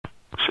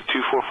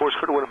244,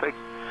 Square to Winnipeg.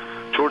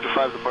 Georgia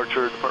 5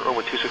 departure, depart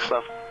runway 26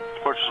 left.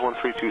 Departure is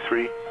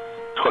 1323.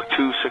 Squawk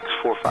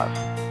 2645.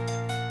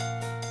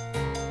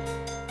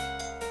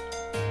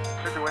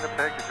 Georgia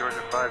Winnipeg to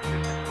Georgia 5,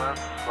 26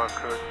 left. Squawk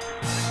code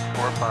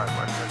 645,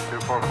 Western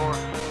 244.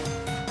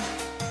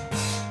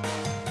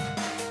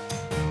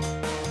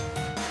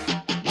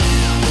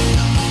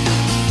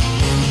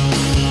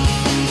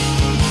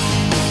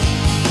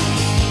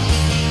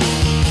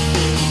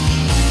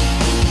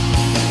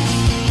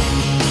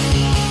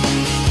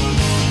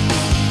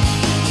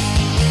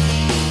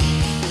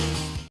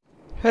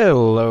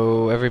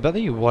 Hello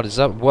everybody, what is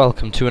up?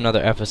 Welcome to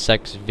another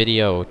FSX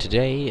video.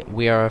 Today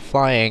we are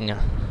flying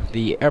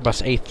the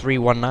Airbus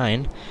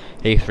A319,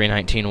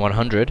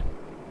 A319-100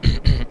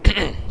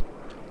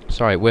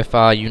 sorry, with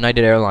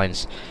United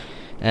Airlines.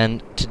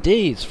 And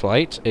today's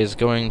flight is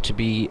going to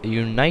be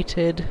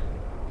United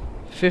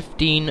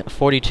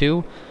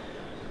 1542,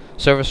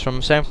 service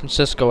from San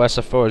Francisco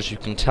SFO, as you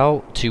can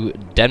tell, to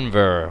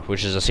Denver,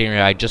 which is a scenery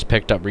I just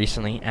picked up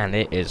recently, and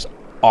it is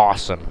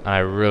awesome. I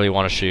really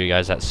want to show you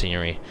guys that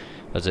scenery,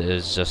 as it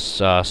is just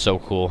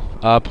so cool.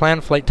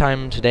 Planned flight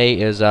time today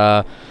is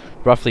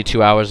roughly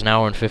 2 hours, an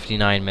hour and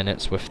 59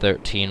 minutes with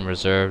 13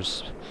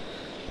 reserves.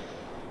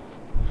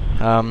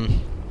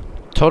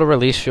 Total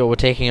release fuel we're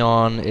taking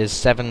on is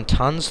 7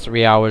 tons,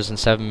 3 hours and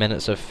 7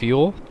 minutes of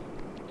fuel.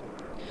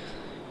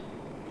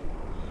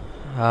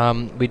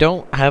 We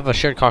don't have a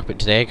shared cockpit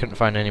today. I couldn't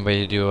find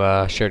anybody to do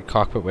a shared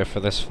cockpit with for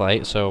this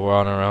flight, so we're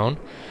on our own.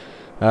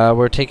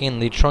 We're taking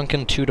the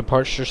Trunken 2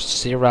 departure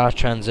Sierra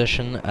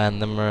transition, and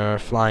then we're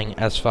flying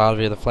as filed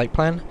via the flight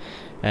plan,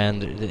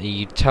 and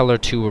the Teller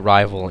 2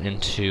 arrival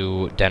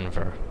into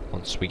Denver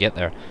once we get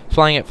there.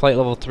 Flying at flight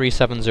level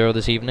 370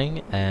 this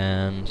evening,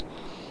 and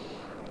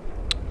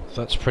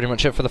that's pretty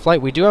much it for the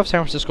flight. We do have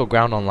San Francisco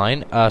ground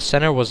online.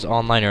 Center was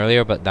online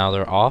earlier, but now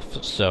they're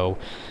off, so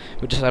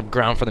we just have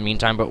ground for the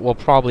meantime, but we'll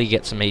probably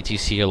get some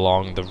ATC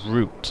along the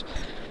route.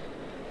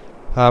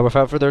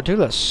 Without further ado,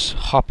 let's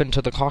hop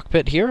into the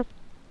cockpit here.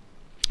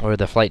 Or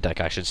the flight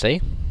deck, I should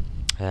say.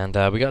 And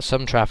we got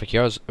some traffic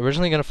here. I was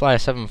originally going to fly a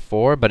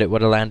 7-4, but it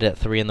would have landed at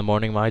 3 in the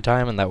morning my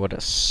time, and that would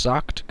have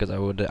sucked, because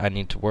I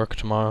need to work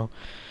tomorrow,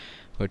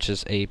 which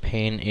is a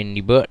pain in the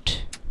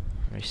butt.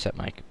 Reset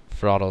my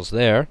throttles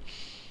there.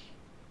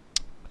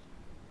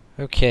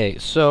 Okay,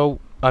 so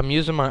I'm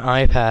using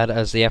my iPad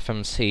as the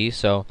FMC,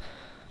 so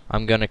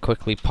I'm going to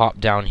quickly pop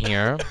down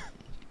here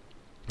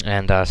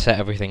and set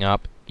everything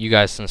up. You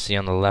guys can see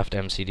on the left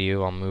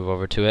MCDU, I'll move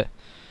over to it.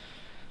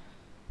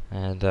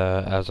 And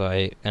as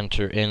I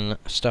enter in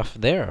stuff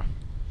there.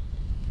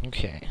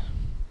 Okay.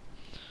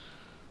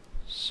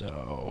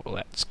 So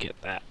let's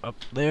get that up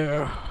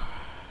there.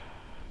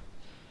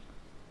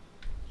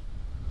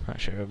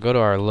 Actually, we'll go to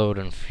our load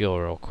and fuel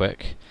real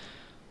quick.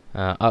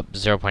 Up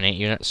 0.8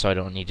 units, so I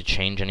don't need to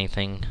change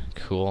anything.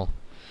 Cool.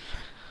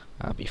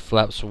 That'll be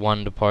flaps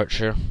 1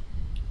 departure.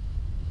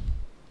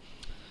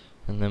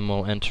 And then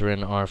we'll enter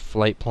in our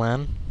flight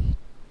plan.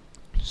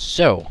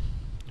 So,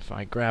 if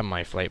I grab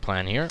my flight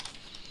plan here,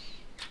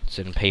 it's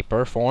in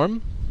paper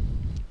form.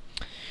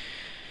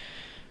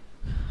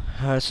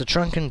 It's a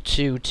Trunken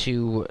 2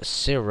 to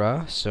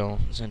Sierra, so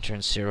let's enter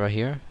in Sierra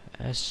here.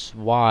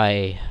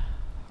 SYRAH.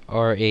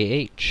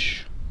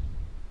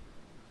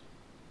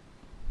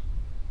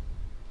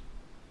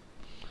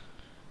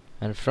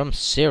 And from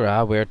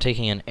Sierra, we're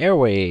taking an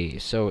airway.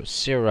 So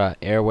Sierra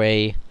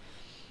Airway,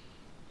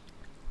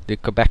 the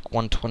Quebec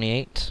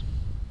 128.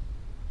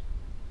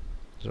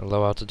 It's a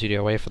low altitude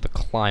airway for the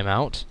climb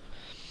out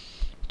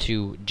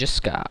to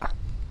JSCA.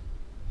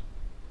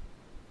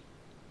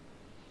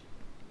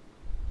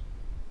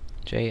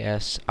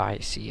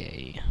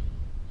 JSICA.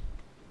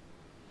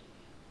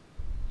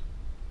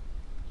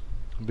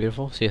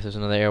 Beautiful. See if there's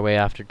another airway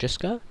after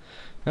JSCA.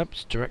 Nope,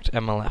 it's direct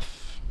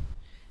MLF.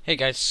 Hey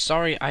guys,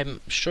 sorry,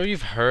 I'm sure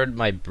you've heard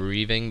my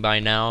breathing by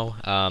now.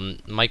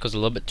 Mic was a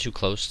little bit too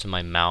close to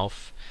my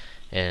mouth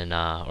and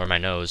or my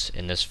nose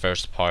in this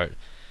first part.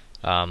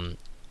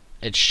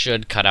 It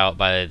should cut out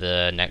by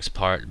the next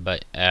part,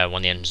 but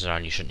when the engines are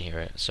on, you shouldn't hear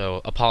it. So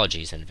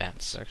apologies in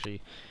advance.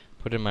 Actually,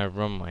 put in my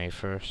runway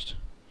first,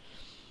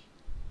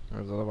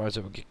 or otherwise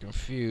it will get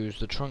confused.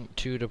 The Trunk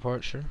 2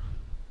 departure.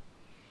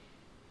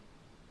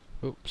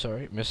 Oops,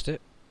 sorry, missed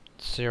it.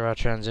 Sierra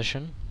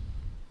transition.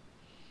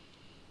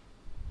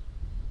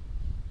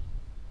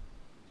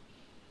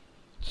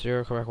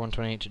 Sierra Quebec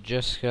 128 to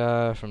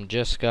JSCA. From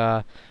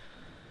JSCA,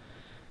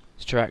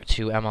 it's direct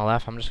to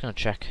MLF. I'm just gonna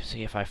check,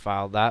 see if I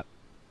filed that.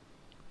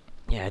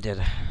 Yeah, I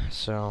did.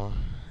 So,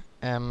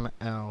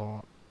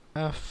 MLF,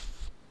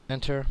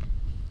 enter.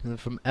 And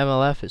from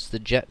MLF, it's the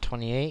Jet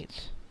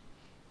 28.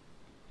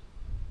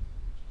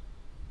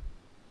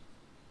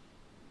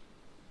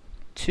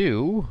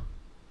 To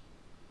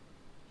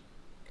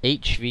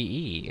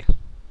HVE.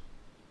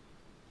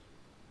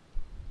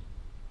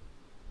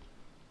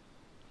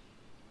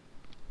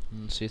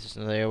 Let's see if there's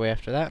another airway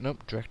after that.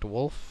 Nope, direct to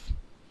Wolf.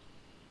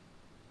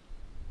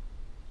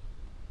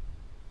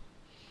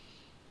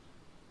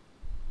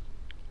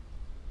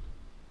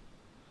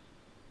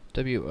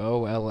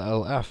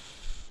 WOLLF.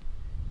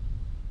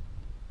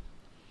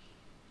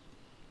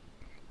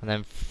 And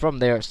then from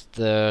there, it's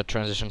the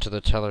transition to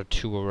the Teller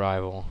 2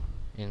 arrival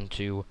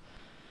into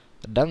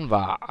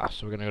Denver.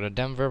 So we're going to go to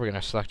Denver. We're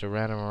going to select a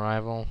random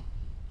arrival.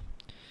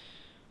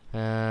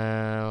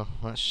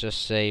 Let's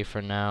just say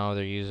for now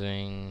they're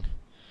using...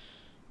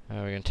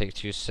 we're going to take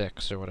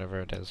 26 or whatever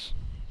it is.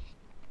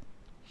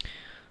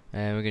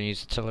 And we're going to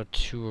use the Teller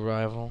 2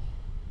 arrival.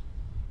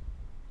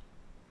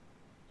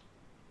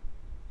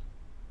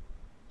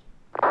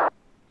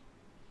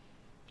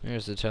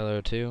 Here's the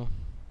Teller 2.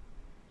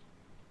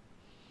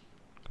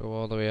 Go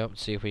all the way up,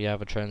 see if we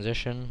have a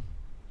transition.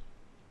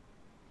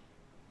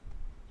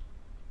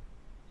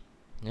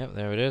 Yep,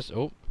 there it is.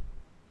 Oh.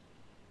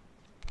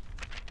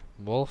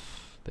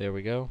 Wolf. There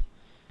we go.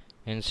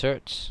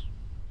 Insert.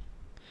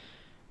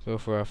 Go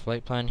for our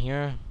flight plan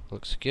here.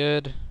 Looks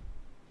good.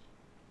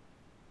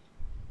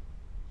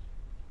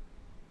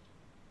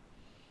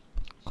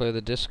 Clear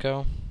the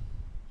disco.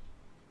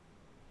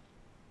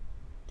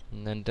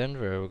 And then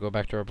Denver. We'll go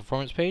back to our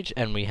performance page,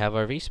 and we have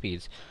our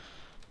V-speeds.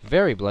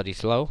 Very bloody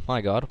slow.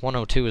 My god.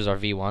 102 is our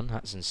V1.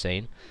 That's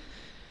insane.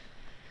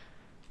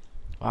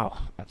 Wow.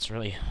 That's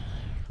really,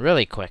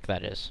 really quick,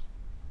 that is.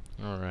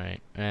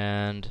 Alright.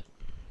 And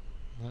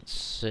let's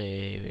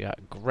see. We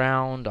got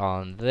ground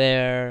on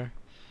there.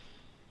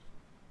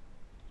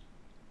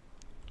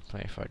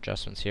 Plenty for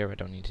adjustments here. We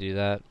don't need to do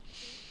that.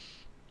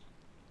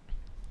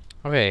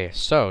 Okay,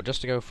 so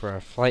just to go for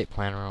our flight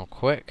plan real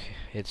quick,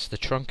 it's the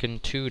Trunken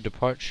 2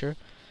 departure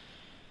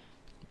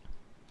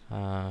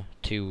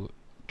to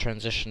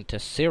transition to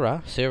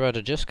Sierra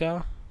to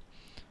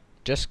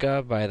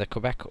Jiska by the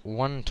Quebec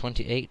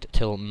 128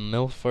 till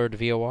Milford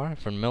VOR.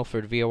 From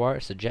Milford VOR,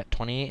 it's the Jet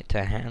 28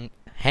 to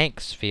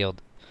Hanksville,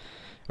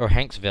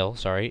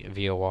 sorry,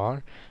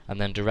 VOR,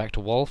 and then direct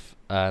Wolf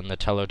and the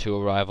Teller 2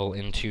 arrival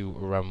into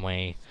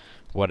runway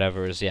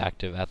whatever is the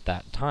active at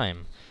that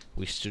time.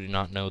 We still do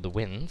not know the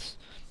winds,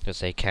 because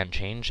they can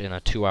change in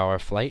a 2-hour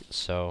flight,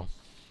 so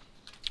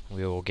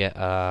we will get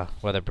a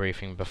weather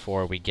briefing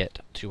before we get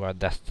to our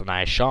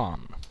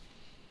destination.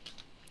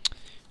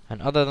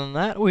 And other than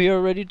that, we are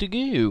ready to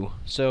go.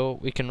 So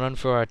we can run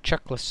for our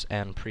checklist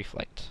and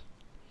pre-flight.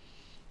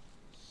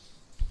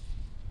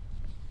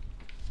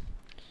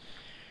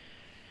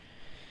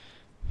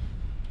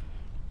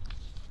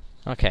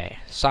 Okay,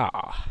 so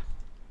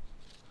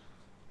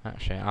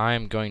actually,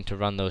 I'm going to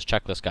run those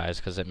checklist guys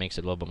because it makes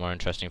it a little bit more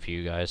interesting for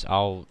you guys.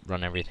 I'll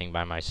run everything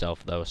by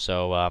myself though.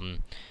 So,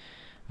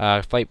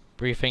 flight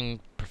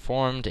briefing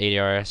performed.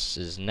 ADRS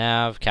is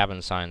nav.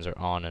 Cabin signs are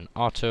on and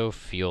auto.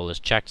 Fuel is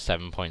checked.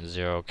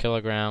 7.0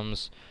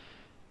 kilograms.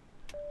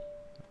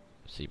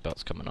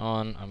 Seatbelts coming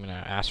on. I'm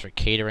gonna ask for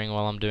catering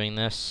while I'm doing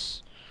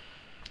this.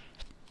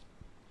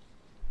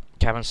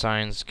 Cabin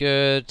signs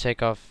good.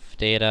 Takeoff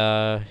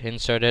data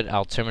inserted.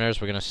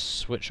 Altimeters, we're going to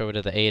switch over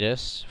to the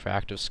ATIS for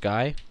active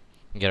sky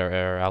and get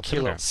our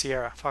altimeter. Kilo,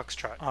 Sierra,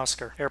 Foxtrot,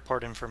 Oscar,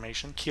 airport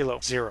information, Kilo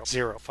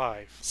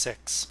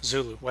 0056,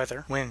 Zulu,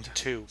 weather, wind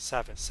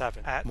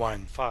 277 at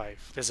 15,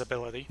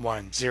 visibility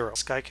 10,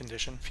 sky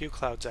condition, few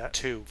clouds at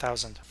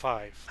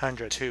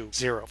 2,500,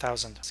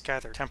 20,000,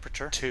 scatter,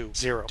 temperature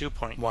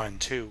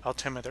 2.12,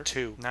 altimeter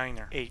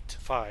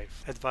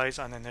 2985, advise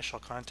on initial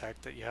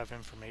contact that you have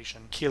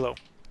information, Kilo.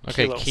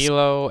 Okay,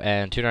 Kilo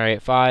and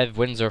 2985.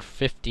 Winds are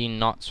 15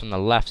 knots from the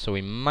left, so we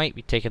might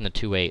be taking the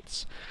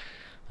 2/8.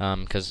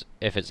 Because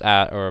if it's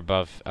at or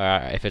above,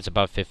 if it's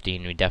above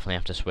 15, we definitely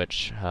have to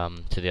switch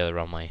to the other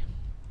runway.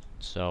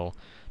 So,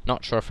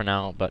 not sure for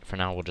now, but for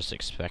now we'll just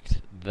expect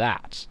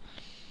that.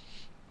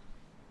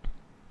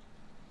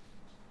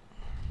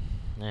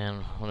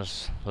 And we'll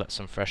just let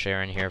some fresh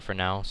air in here for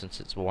now, since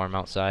it's warm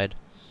outside.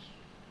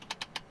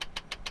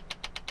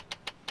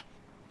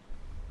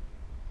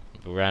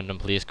 Random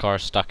police car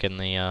stuck in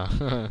the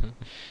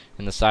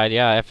in the side.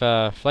 Yeah, if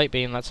a flight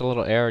beam, that's a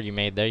little error you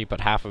made there. You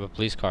put half of a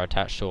police car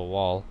attached to a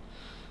wall.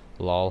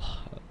 Lol.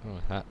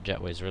 Oh, that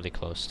jetway's really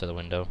close to the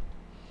window.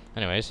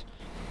 Anyways,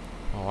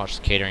 I'll watch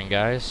the catering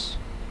guys.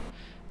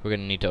 We're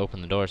gonna need to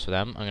open the doors for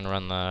them. I'm gonna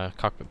run the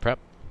cockpit prep.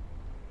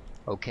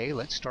 Okay,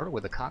 let's start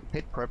with a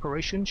cockpit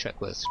preparation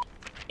checklist.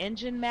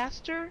 Engine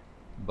master,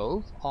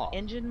 Both off.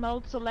 engine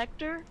mode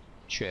selector,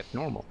 Check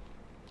normal.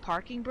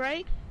 parking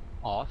brake,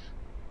 Off.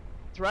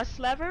 thrust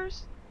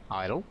levers,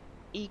 Idle.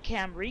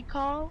 ECAM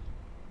recall,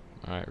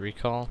 Alright,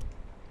 recall.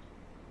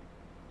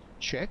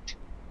 Checked.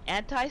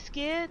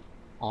 anti-skid,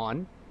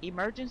 On.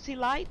 emergency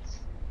lights,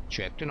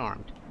 Checked and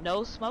armed.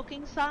 no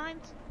smoking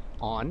signs,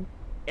 On.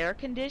 air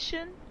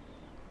condition,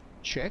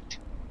 Checked.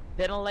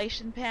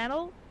 ventilation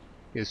panel,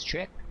 Is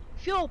checked.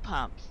 fuel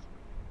pumps.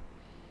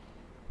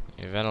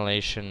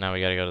 Ventilation, now we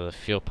gotta go to the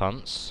fuel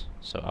pumps.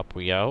 So up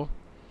we go.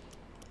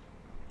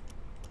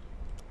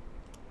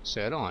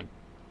 Set on.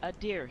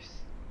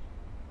 ADIRS.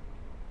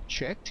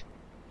 Checked.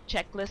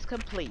 Checklist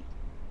complete.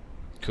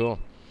 Cool.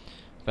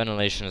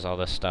 Ventilation is all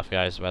this stuff,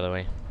 guys, by the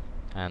way.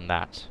 And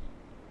that.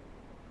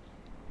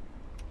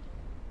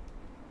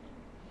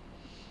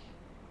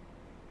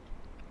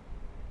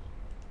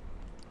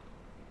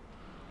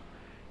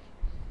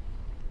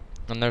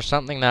 And there's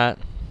something that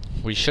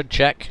we should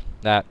check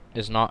that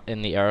is not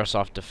in the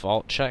Aerosoft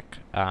default check,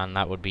 and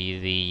that would be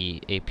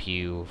the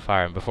APU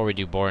fire. And before we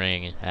do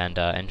boarding and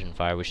engine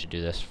fire, we should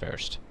do this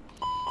first,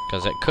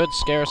 because it could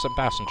scare some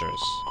passengers.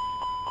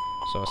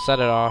 So set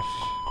it off,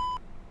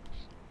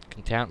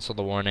 can cancel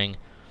the warning.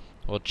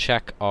 We'll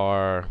check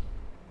our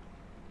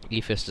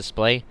EFIS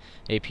display,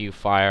 APU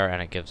fire,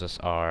 and it gives us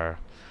our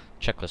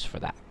checklist for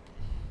that.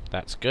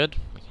 That's good.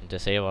 We can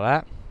disable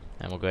that,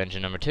 and we'll go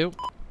engine number 2.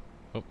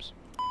 Oops.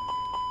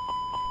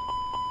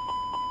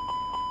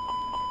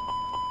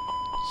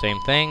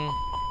 Same thing.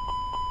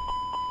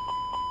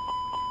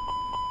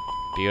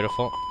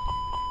 Beautiful.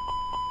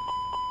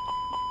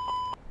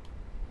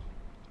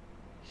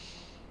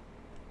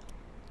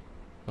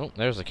 Oh,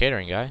 there's the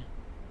catering guy.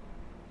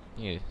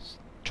 His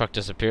truck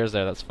disappears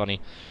there, that's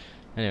funny.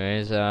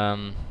 Anyways,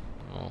 engine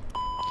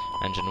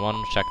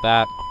 1, check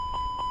that.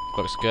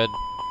 Looks good.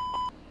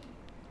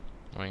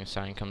 Warning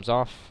sign comes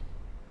off.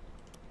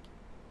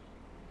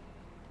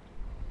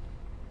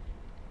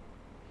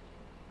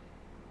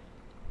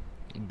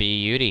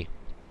 Beauty.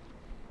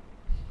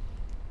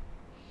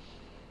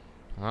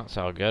 Well, that's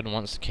all good.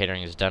 Once the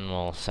catering is done,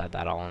 we'll set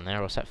that all in there.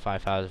 We'll set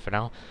 5,000 for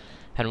now.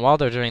 And while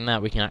they're doing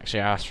that, we can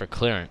actually ask for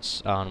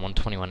clearance on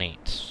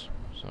 121.8.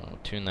 So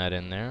tune that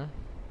in there.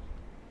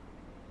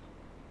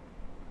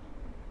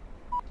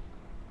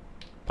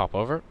 Pop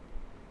over.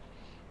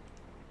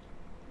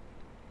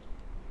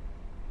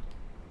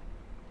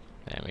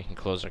 And we can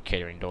close our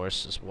catering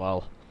doors as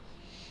well.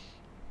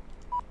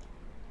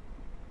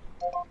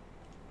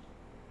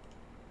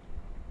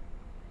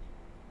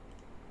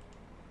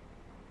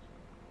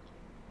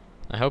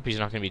 I hope he's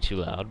not going to be too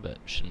loud, but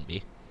shouldn't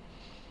be.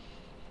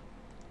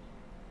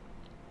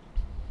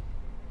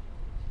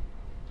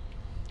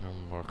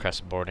 We'll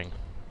request boarding.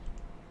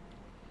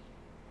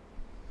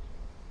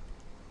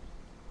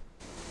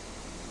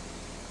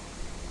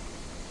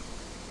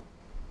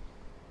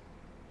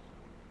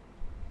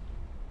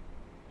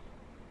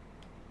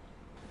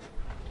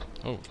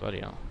 Oh,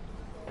 bloody hell.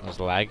 That was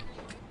lag.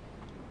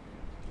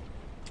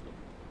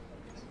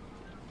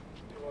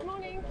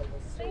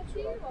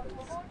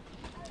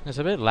 It's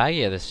a bit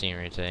laggy at this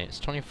scenery today. It's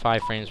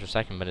 25 frames per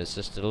second, but it's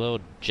just a little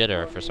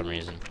jitter for some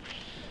reason.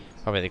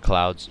 Probably the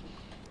clouds.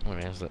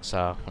 Anyways, let's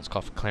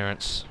call for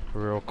clearance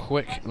real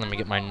quick. Let me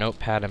get my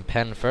notepad and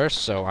pen first,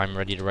 so I'm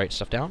ready to write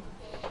stuff down.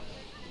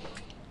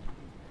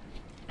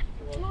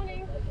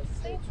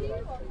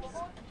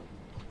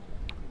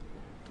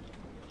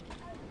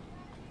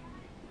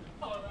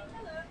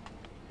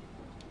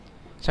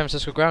 San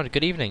Francisco ground,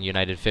 good evening.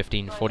 United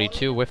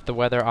 1542 with the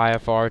weather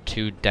IFR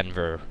to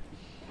Denver.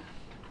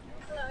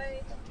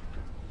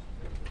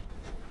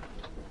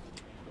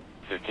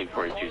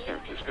 1542 San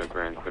Francisco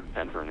ground, quit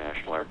Denver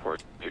National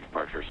Airport, 2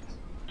 departures,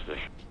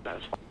 position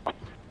as follows.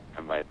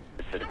 Come by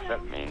FSX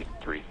accept main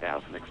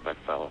 3000, expect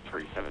file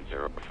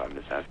 370, 5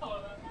 minutes after.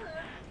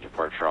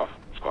 Departure off,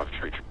 squawk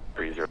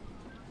 330.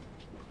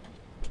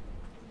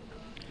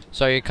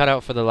 Sorry, you cut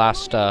out for the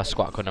last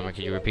squawk code number.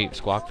 Could you repeat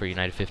squawk for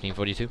United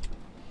 1542?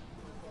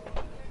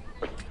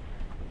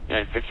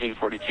 United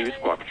 1542,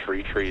 squawk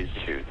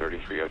 332,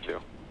 3302.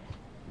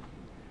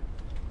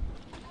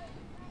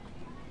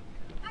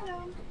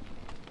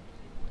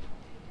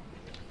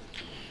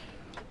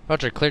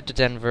 Roger, cleared to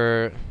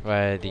Denver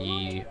by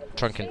the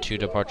Trunken 2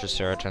 departure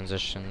Sarah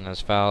transition as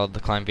filed.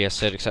 The climb via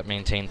SID, except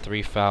maintain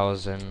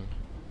 3000.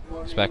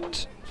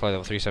 Expect flight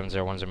level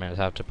 3701 minutes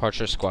have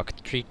departure squawk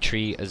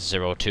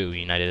 3302,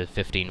 United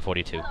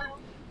 1542.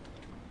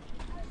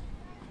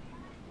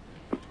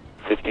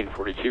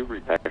 1542,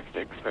 repack,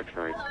 expect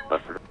right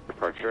left for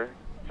departure,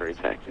 30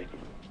 taxi.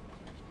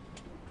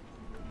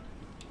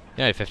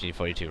 United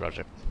 1542,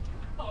 roger.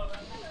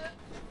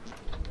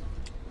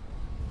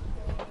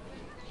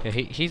 Yeah,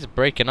 he's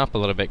breaking up a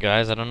little bit,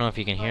 guys. I don't know if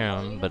you can hear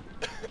him, but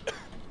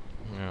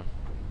yeah.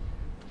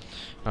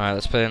 Alright,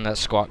 let's put in that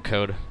squawk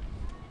code.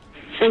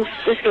 San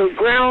Francisco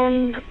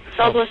ground,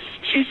 Southwest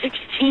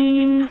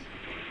 216,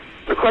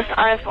 request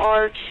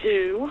IFR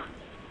to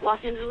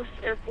Los Angeles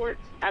Airport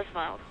as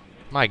filed.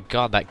 My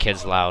god, that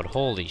kid's loud.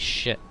 Holy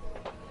shit.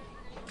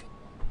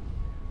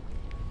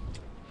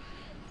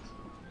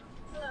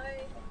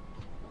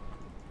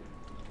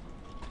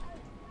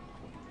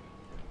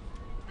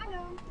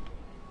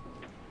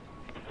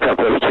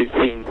 Southwest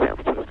 216, San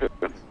Francisco,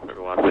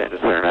 Los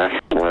Angeles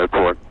International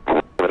Airport,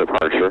 for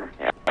departure,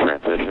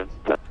 transition,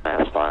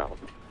 as filed.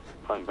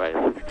 Flying by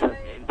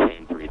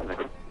maintain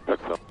 330,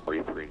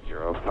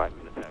 5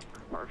 minutes after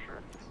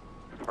departure.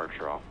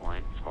 Departure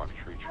offline, squawk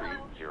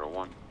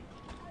 3301.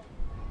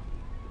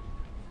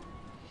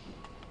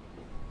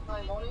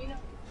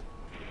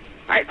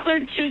 Alright,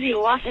 cleared to the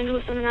Los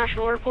Angeles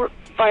International Airport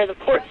via the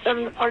Port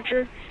 7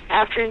 departure.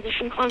 After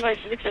transition, climb by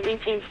 6 and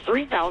maintain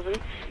 3000.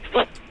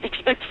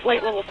 Expect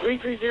flight level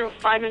 330,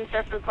 5 minutes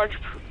after departure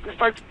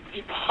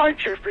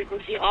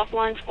frequency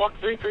offline, squawk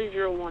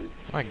 3301.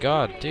 My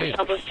god, dude.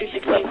 Southwest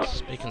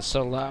 216. Speaking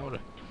so loud.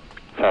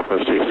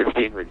 Southwest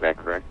 216, read back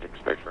correct.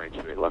 Expect range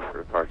to be left for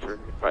departure.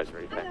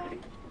 Advisory taxi.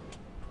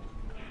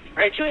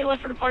 Alright, 28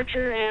 left for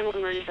departure, and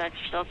we'll ready to factor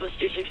Southwest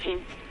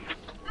 216.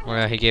 Well,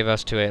 yeah, he gave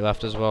us 28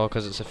 left as well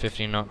because it's a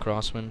 15 knot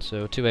crosswind,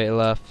 so 28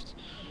 left.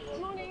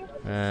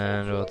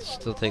 And we'll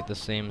still take the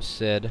same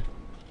SID.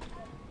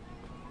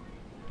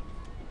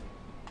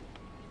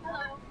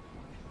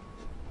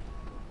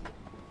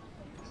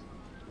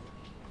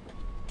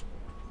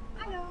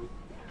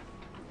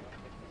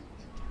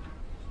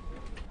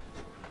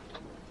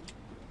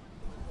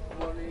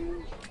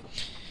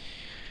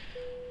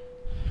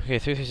 Okay,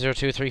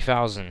 3302,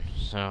 3000.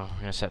 So I'm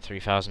gonna set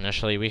 3000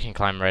 initially. We can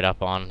climb right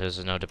up on.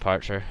 There's no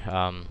departure,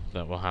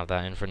 but we'll have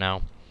that in for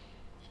now.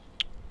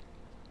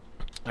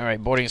 All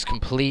right, boarding is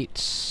complete.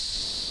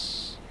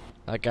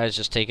 That guy's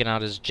just taking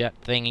out his jet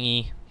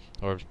thingy,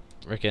 or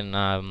freaking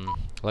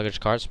luggage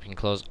cart, so we can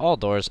close all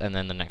doors, and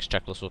then the next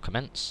checklist will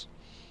commence.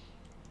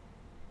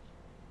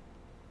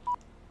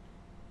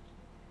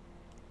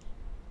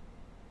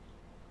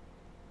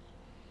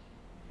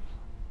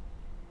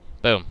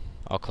 Boom,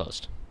 all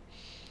closed.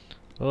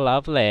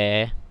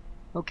 Lovely.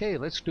 Okay,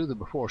 let's do the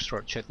before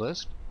start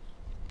checklist.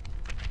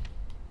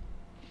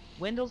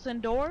 Windows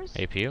and doors.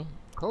 APU.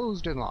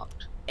 Closed and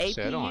locked.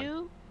 Set on.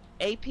 APU.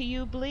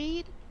 APU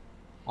bleed.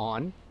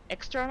 On.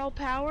 External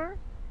power.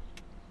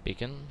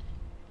 Beacon.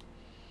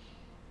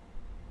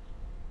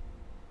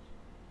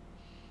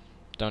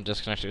 Don't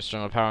disconnect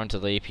external power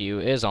until the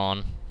APU is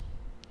on.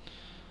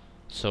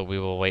 So we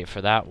will wait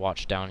for that.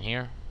 Watch down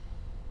here.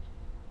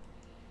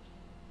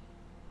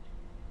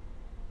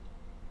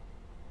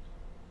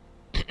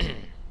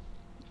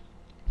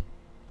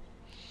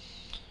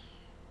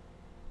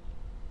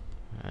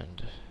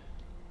 And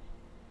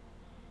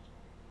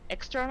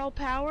external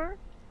power.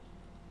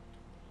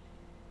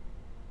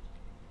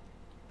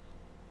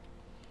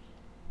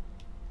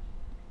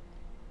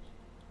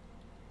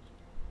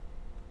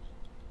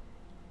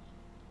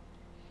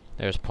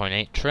 there's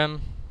 0.8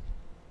 trim.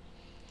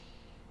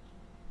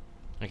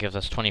 It gives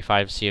us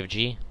 25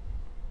 CFG.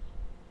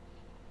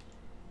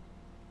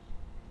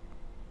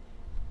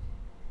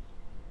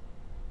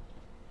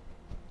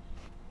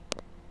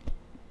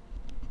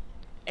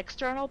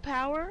 External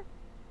power.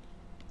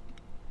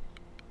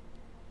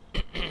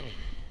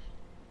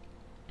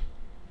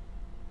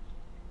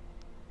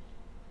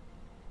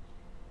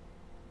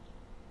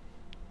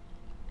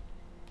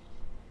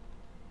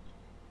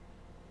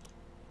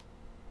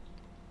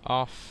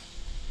 Off.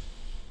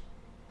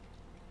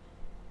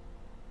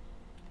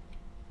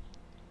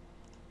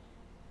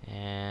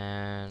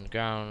 And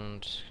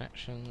ground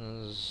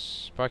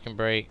connections. Parking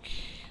brake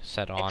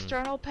set on.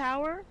 External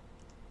power.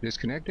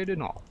 Disconnected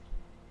and off.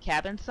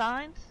 Cabin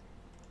signs.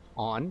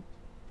 On.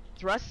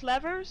 Thrust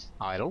levers.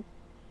 Idle.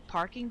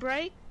 Parking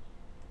brake.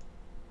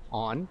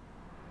 On.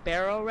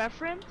 Barrel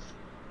reference.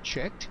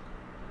 Checked.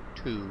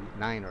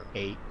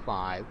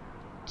 2985.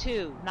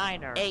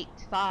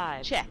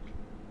 2985. Check.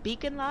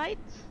 Beacon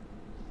lights.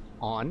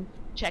 On.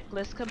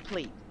 Checklist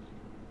complete.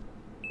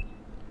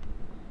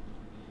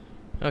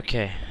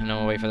 Okay, and then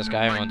we'll wait for this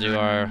guy and we'll do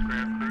our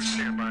Grand crew,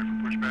 stand by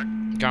for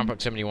pushback. ground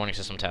proximity warning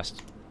system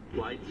test.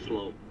 Flight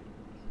slope.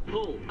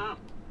 Pull up.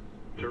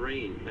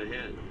 Terrain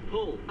ahead.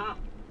 Pull up.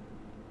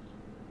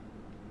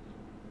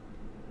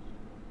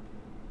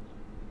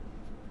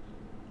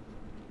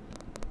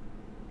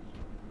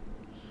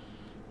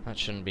 That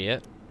shouldn't be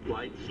it.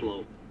 Flight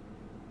slope.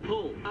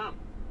 Pull up.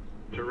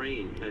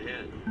 Terrain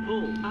ahead.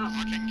 Pull up.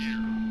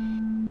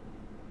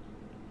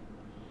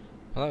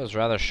 Well, that was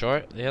rather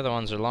short. The other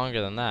ones are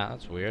longer than that.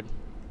 That's weird.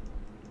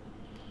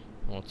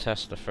 We'll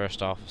test the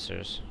first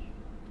officers.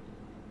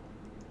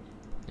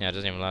 Yeah, it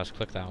doesn't even let us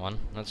click that one.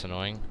 That's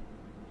annoying.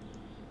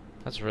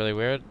 That's really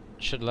weird.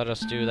 Should let us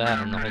do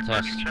that in the whole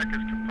test. Check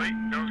is complete.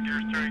 Nose gear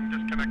steering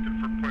disconnected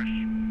for push.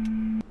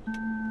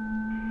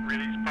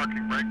 Release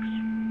parking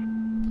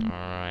brakes.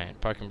 Alright,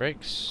 parking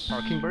brakes.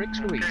 Parking brakes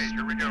released. Okay,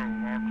 here we go.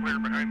 All clear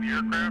behind the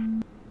aircraft.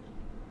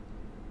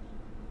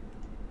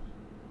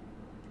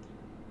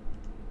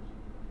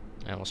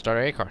 And we'll start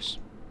our A-cars.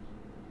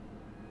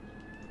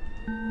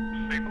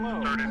 Safe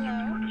to start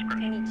engines for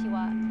discretion.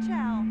 Konnichiwa.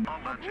 Ciao.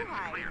 All engines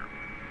clear.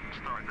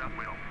 Start that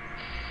wheel.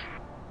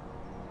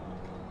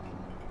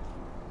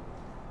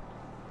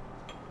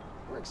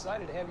 We're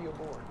excited to have you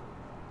aboard.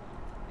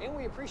 And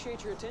we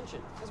appreciate your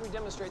attention as we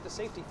demonstrate the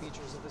safety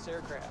features of this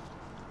aircraft.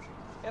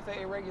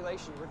 FAA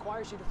regulation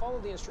requires you to follow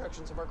the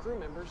instructions of our crew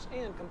members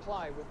and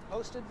comply with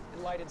posted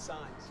and lighted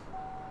signs.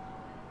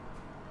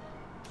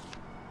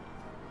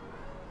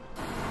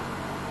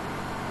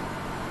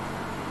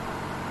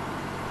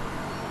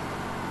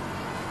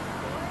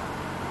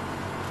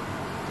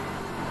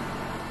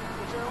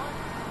 Which airline?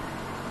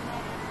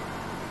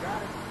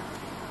 Got it.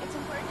 It's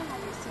important to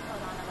have your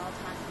seatbelt on at all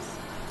times.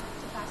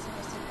 To fasten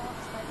your seatbelt,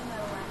 slide the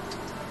metal end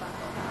into the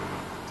buckle.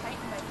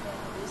 Tighten by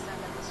pulling the loose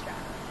end of the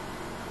strap.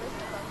 Lift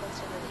the buckle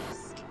to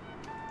release.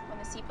 When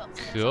the seatbelt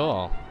snaps Cool.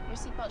 on, your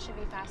seatbelt should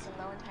be fastened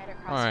low and tight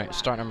across your Alright, lap.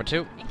 start number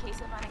 2. In case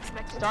of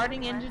unexpected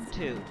Starting turbulence,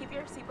 engine 2. keep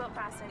your seatbelt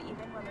fastened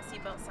even when the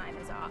seatbelt sign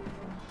is off.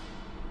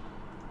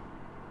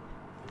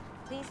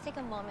 Please take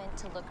a moment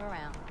to look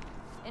around.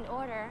 In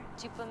order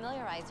to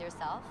familiarize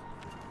yourself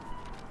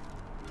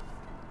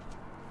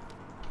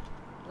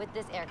with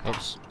this aircraft.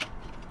 Oops.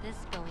 This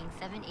Boeing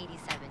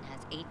 787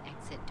 has 8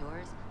 exit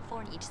doors, 4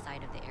 on each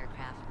side of the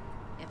aircraft.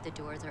 If the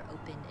doors are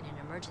open in an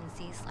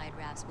emergency, slide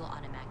rafts will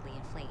automatically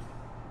inflate.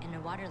 In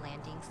a water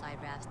landing,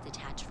 slide rafts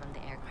detach from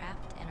the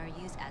aircraft and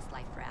are used as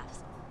life rafts.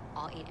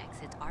 All 8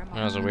 exits are marked.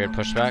 That was a weird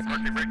pushback.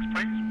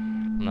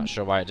 I'm not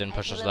sure why it didn't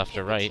push us left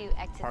or right.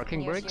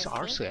 Parking brakes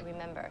are set.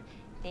 Remember,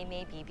 they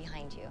may be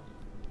behind you.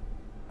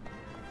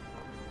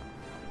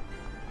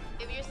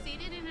 If you're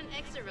seated in an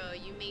exit row,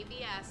 you may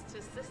be asked to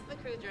assist the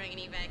crew during an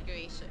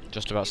evacuation.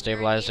 Just about If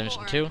stabilized you're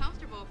able engine or 2.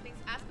 uncomfortable, please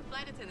ask the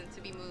flight attendant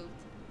to be moved.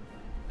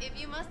 If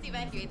you must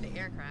evacuate the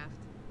aircraft,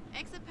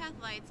 exit path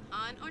lights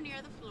on or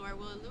near the floor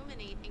will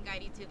illuminate and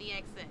guide you to the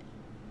exit.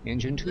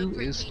 Engine Look 2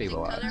 for is changing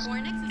stabilized. color or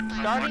an exit sign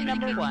Starting to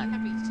number indicate 1. You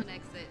have reached an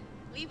exit.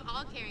 Leave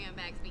all carry-on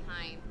bags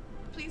behind.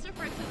 Please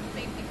refer to the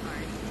safety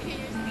card to get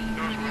your seat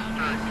for the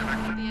operation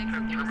of the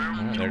exit doors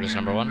on There goes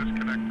number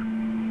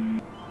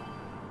 1.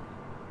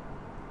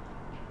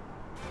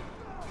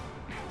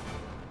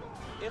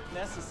 If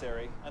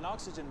necessary, an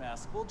oxygen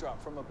mask will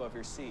drop from above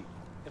your seat.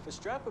 If a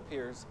strap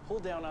appears, pull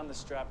down on the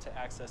strap to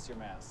access your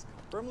mask.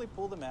 Firmly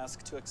pull the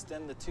mask to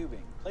extend the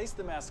tubing. Place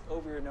the mask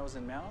over your nose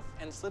and mouth,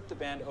 and slip the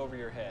band over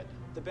your head.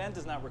 The band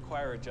does not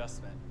require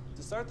adjustment.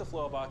 To start the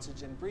flow of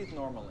oxygen, breathe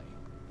normally.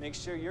 Make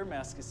sure your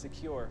mask is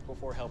secure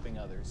before helping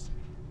others.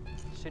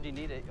 Should you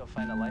need it, you'll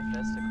find a life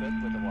vest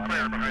equipped with a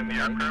water behind the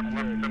aircraft,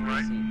 under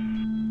your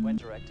seat. When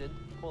directed,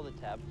 pull the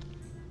tab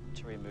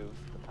to remove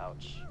the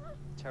pouch.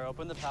 Tear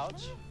open the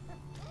pouch,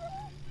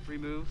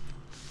 remove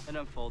and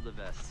unfold the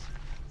vest.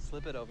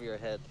 Slip it over your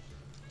head.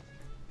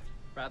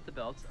 Wrap the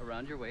belt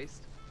around your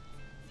waist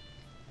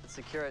and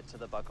secure it to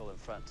the buckle in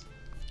front.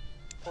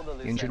 Pull the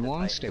loose Engine end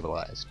 1 tight.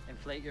 stabilized.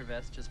 Inflate your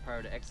vest just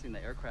prior to exiting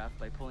the aircraft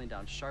by pulling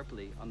down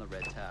sharply on the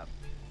red tab.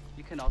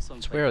 You can also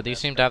It's inflate weird, your these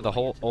vest seem by to have the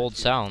pulling whole into the old tube.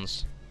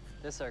 sounds.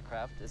 This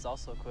aircraft is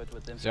also equipped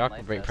with The infant life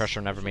aqua brake vests,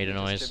 pressure never which made a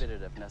will be noise.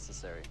 distributed if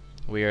necessary.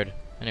 Weird.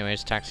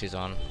 Anyways, taxi's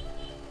on.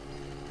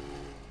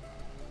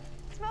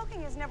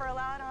 Smoking is never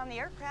allowed on the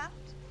aircraft.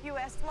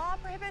 U.S. law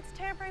prohibits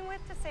tampering with,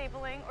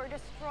 disabling, or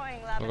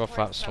destroying laboratory We'll go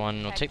flaps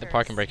 1. We'll take the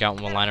parking brake out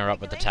and we'll line her up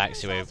with the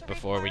taxiway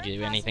before we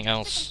do anything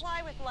else.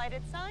 Comply with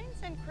lighted signs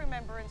and crew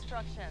member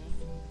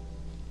instructions.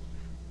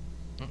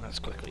 Let's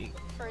quickly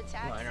For a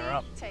line her taxi,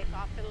 up.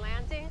 takeoff and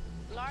landing,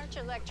 large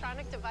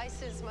electronic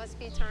devices must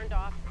be turned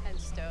off and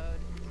stowed.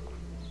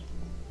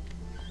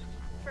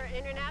 For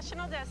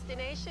international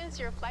destinations,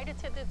 your flight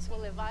attendants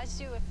will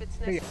advise you if it's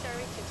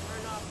necessary to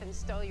turn off and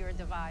stow your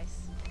device.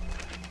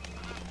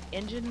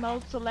 Engine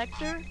mode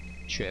selector.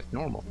 Check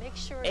normal. Make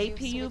sure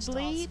APU you've switched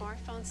bleed. all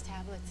smartphones,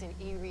 tablets, and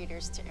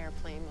e-readers to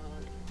airplane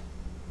mode.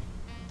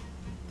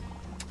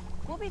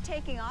 We'll be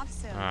taking off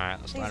soon. Alright,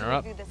 let's Please line her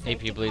up. review the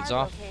safety APU bleeds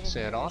card off. located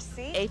Set near your off.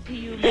 seat.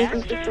 APU San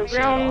master. Francisco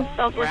ground,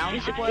 southwest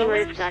Ground 260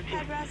 ready for spoilers. taxi.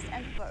 Headrest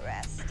and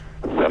footrest.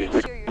 San Make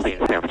sure your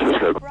seatbelt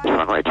Francisco, is upright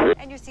runway 2,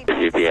 and your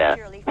seatbelt is GPS,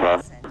 securely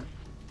fastened.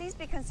 Please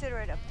be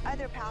considerate of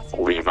other passengers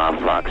Lima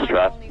carrying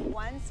Foxtrot. only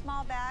one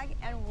small bag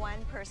and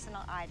one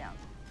personal item.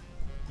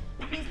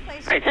 Please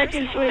place Alright, your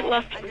taxi personal straight item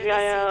left under the via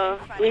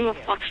seat in front Lima of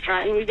you.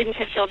 Foxtrot, and we didn't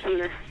catch the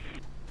altimeter.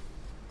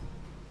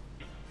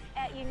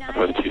 At Was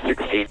United, 216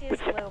 safety is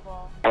with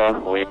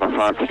global. Lima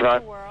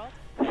Foxtrot.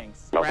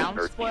 Thanks. Ground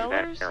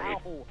spoilers.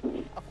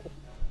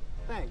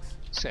 Thanks.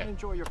 Set.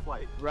 Enjoy your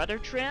flight. Rudder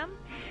trim.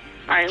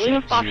 Alright,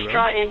 Lima Check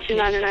Foxtrot and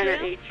 299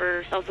 Check. 8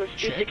 for Southwest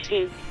Check.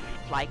 216.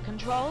 Flight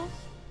controls.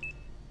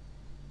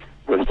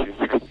 Was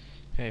 216.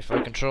 Okay,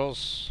 flight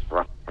controls.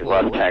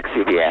 Left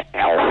taxi via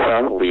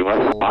Alpha,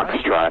 Lima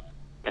Foxtrot,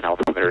 and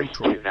altimeter is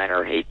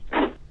 298.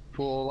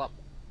 Pull up.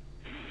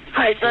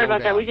 Hi, sorry Slow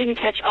about that. We down.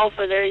 didn't catch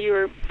Alpha there. You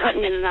were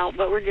cutting in and out,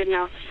 but we're good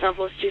now.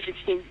 Southwest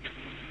 216.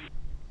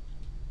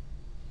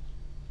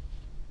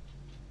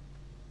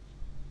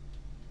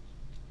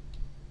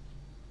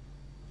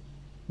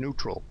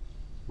 Neutral.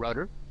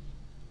 Rudder.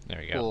 There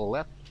we go. Full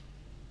left.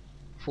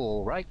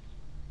 Full right.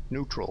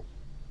 Neutral.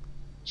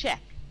 Check.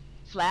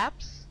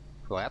 Flaps.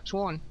 Flaps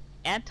 1.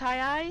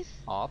 Anti-ice.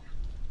 Off.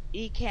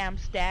 ECAM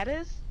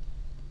status.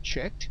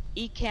 Checked.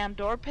 ECAM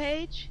door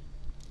page.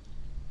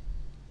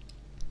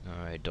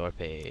 Alright, door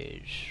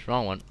page.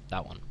 Wrong one.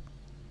 That one.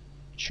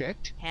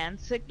 Checked. Hand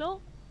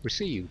signal.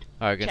 Received.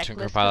 Alright, get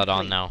Checklist Synchro Pilot on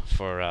complete. now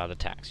for the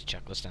taxi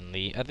checklist and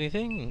the other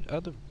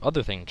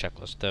thing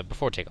checklist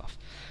before takeoff.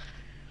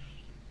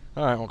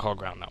 Alright, we'll call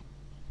ground now.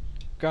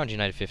 Ground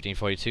United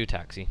 1542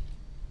 taxi.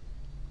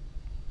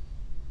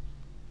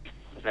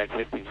 United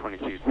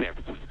 1522, San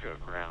Francisco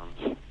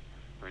ground.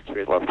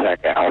 Retreat left tack,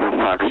 Alpha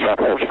Foxtrot,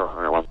 hold short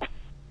runner 1.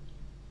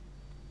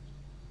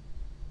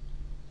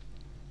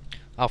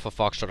 Alpha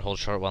Foxtrot, hold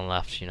short 1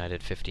 left,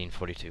 United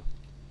 1542.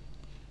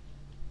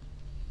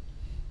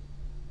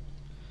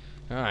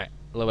 Alright,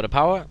 a little bit of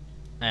power,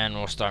 and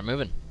we'll start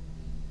moving.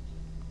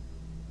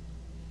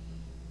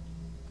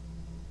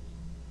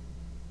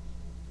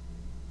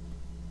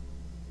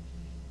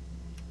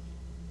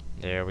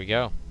 There we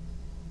go.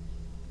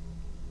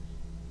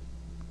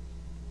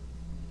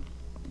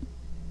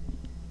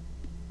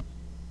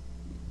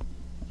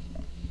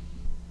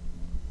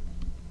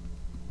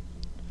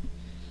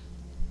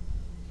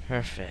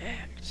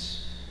 Perfect.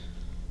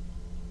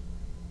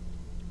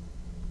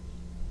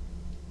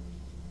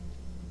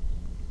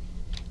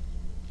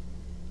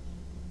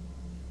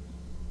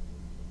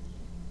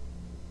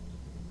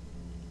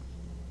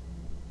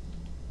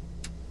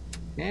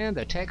 And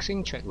the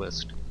taxiing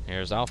checklist.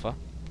 Here's Alpha.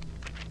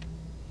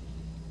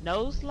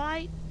 Nose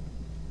light,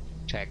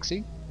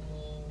 Taxi.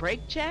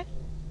 brake check,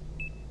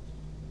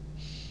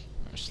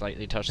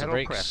 Slightly touch the Pedal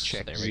brakes. press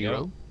check There we 0.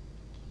 go.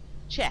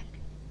 check.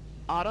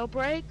 Auto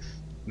brakes,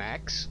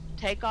 Max.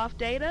 takeoff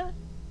data,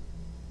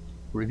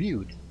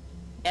 Reviewed.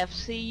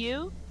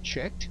 FCU,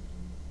 Checked.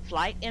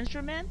 flight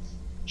instruments,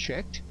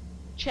 Checked.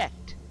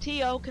 checked.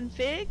 TO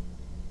config,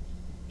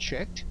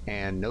 Checked.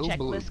 And no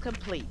blue. checklist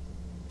complete.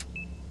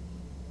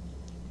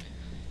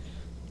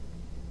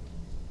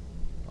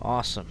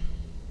 Awesome.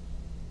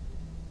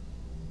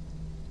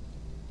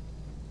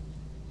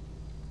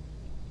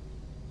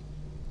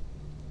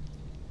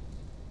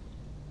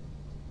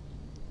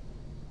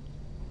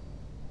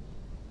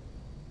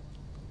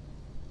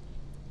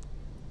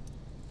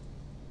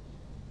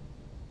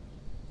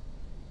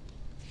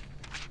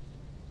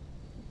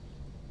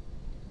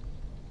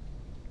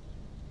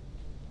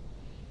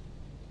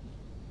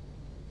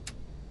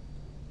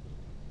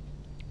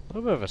 A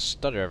little bit of a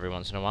stutter every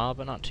once in a while,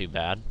 but not too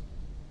bad.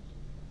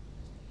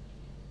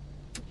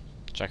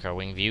 Check our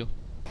wing view.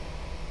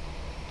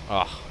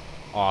 Oh,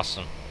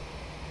 awesome.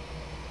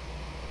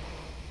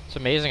 It's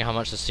amazing how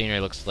much the scenery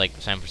looks like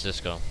San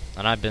Francisco.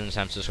 And I've been in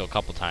San Francisco a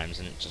couple times,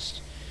 and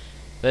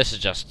this is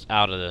just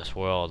out of this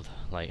world,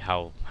 like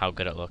how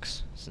good it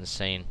looks. It's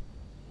insane.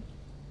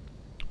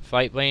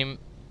 Flight beam,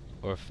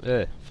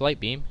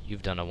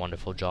 you've done a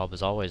wonderful job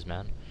as always,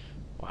 man.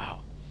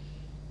 Wow.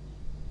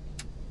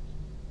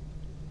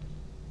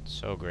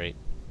 So great.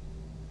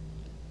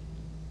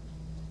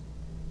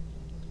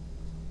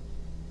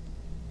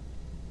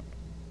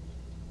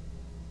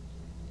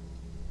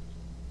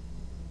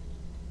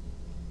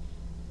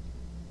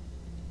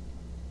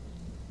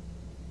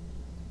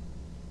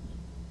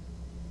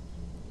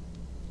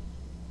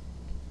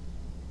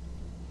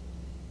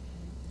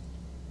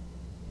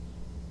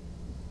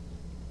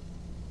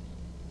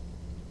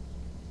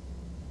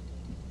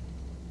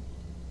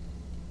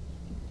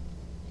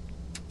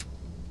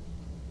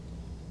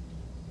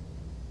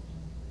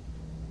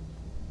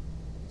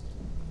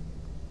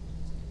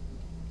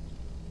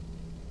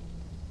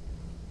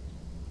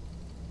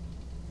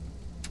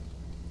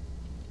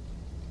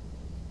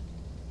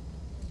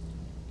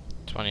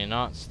 $20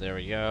 knots, there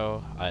we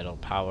go. Idle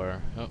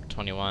power, oh,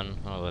 21.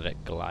 I'll let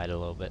it glide a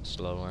little bit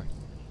slower.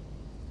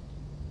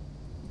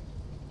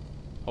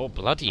 Oh,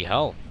 bloody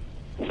hell.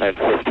 At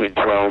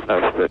 1512,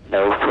 notice that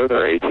no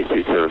further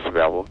ATC service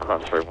available.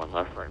 Crossway 1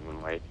 left,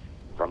 runway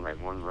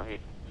 1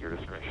 right. Your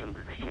discretion,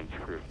 exchange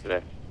approved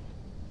today.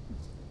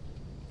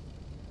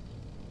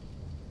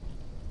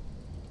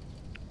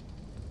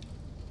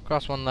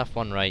 Cross 1 left,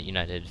 1 right,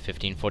 United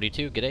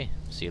 1542. G'day.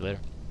 See you later.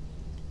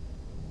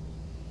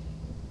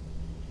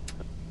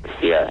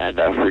 Yeah,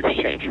 and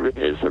frequency change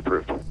is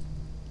approved.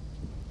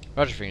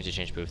 Roger, frequency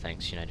change approved.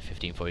 Thanks, United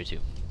 1542.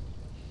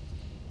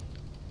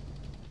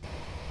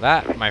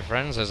 That, my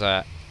friends, is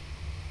a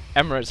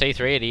Emirates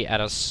A380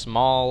 at a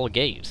small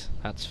gate.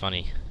 That's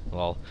funny.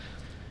 Well,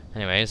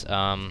 anyways,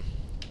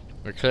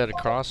 we're cleared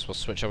across. We'll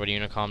switch over to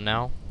Unicom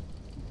now.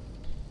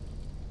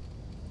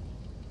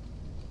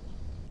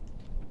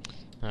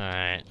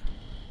 Alright.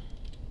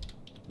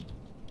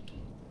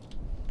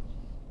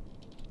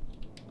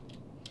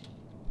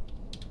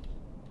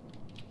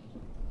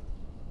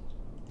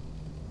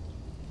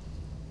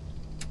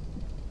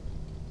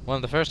 One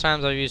of the first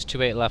times I've used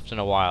 28 left in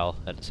a while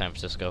at San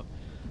Francisco.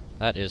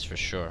 That is for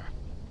sure.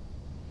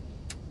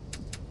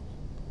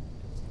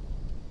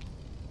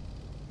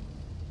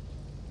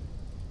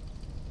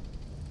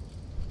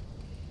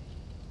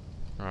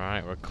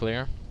 Alright, we're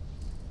clear.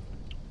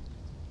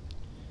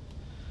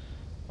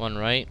 1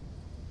 right.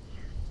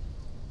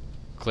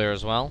 Clear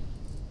as well.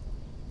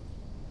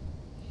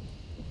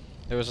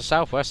 There was a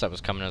Southwest that was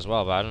coming as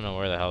well, but I don't know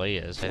where the hell he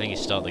is. I think he's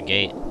still at the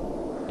gate.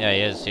 Yeah, he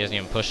is. He hasn't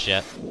even pushed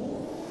yet.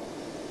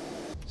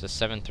 It's a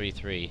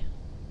 733.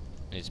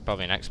 He's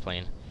probably an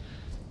X-plane.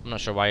 I'm not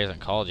sure why he hasn't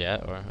called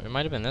yet, or it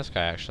might have been this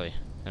guy actually.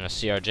 And a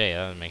CRJ, that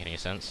doesn't make any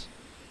sense.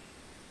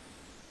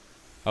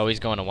 Oh, he's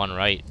going to 1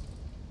 right.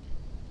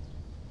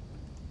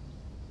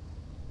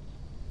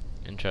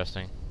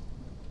 Interesting.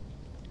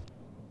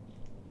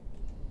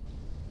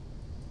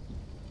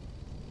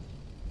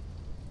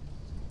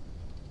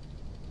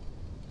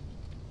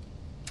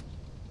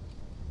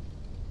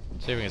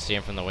 See if we can see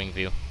him from the wing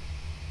view.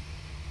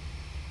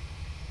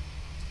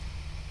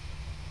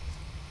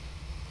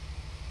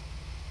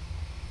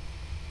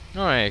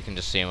 Alright, you can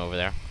just see him over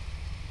there.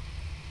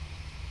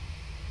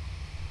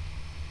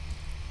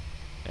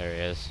 There he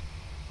is.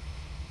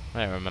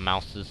 Right where my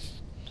mouse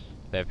is.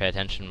 Better pay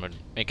attention. We're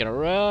making a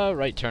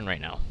right turn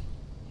right now.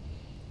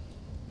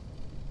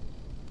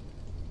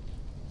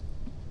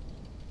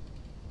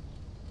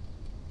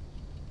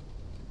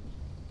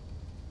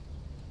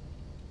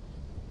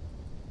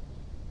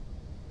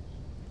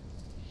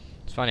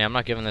 It's funny, I'm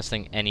not giving this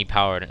thing any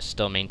power and it's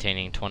still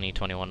maintaining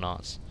 21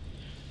 knots.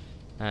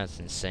 That's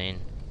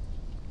insane.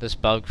 This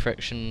bug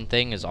friction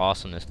thing is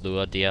awesome, this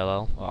Lua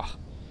DLL. Oh,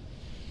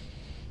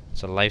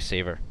 it's a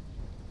lifesaver.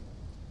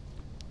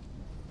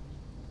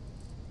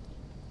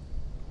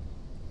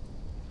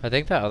 I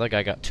think that other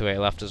guy got 2-8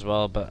 left as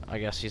well, but I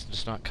guess he's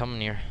just not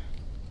coming here.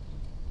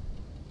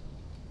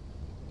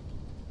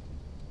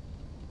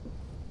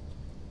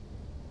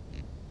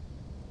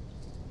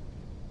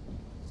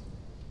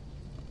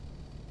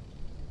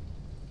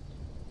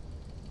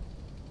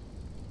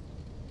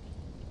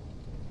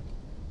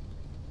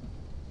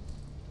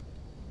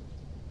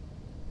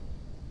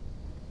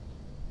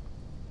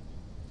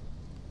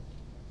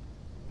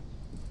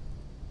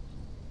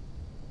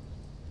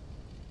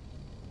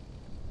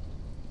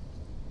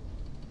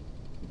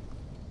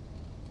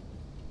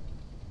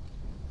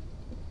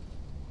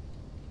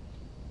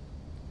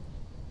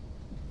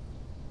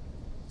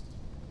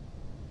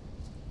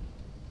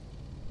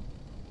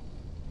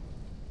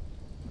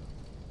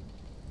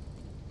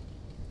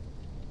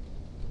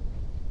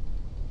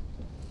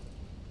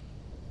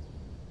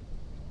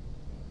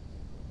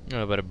 A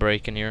little bit of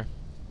break in here.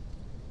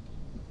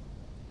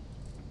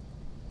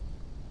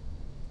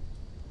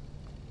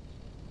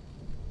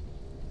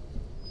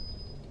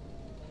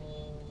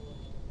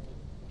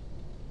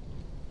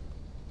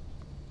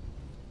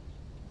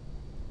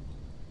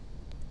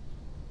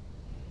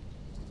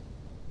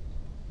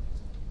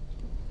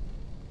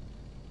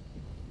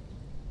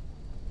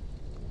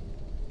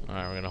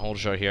 Alright, we're gonna hold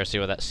short here, see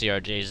what that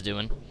CRJ is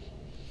doing.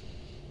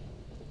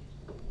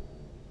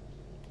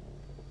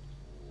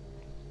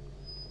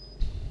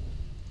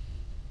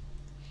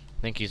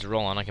 I think he's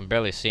rolling. I can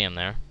barely see him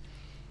there.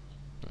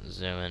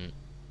 Zoom in.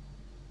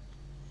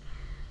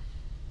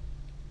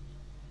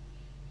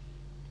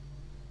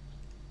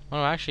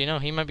 Oh, actually, no.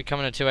 He might be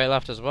coming to 2-8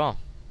 left as well.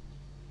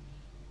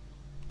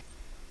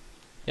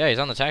 Yeah, he's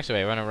on the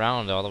taxiway. Went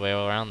around all the way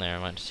around there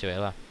and went to 2-8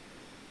 left.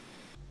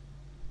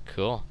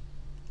 Cool.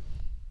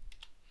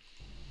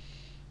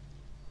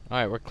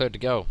 Alright, we're cleared to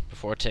go.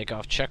 Before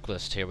takeoff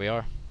checklist, here we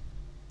are.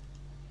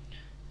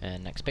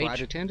 And next page.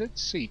 Flight attendant,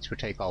 seats for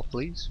takeoff,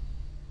 please.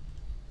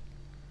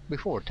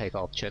 Before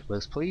takeoff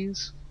checklist,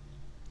 please.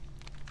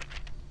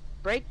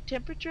 Brake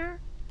temperature?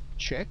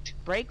 Checked.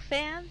 Brake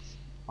fans?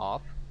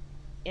 Off.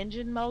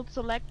 Engine mode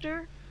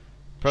selector?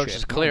 Approach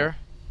is clear.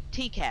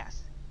 TCAS.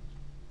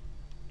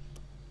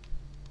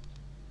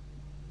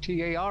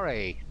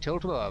 TARA,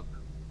 tilt above.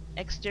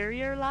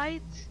 Exterior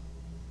lights?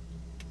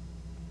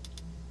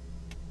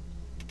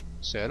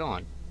 Set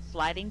on.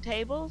 Sliding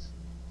tables?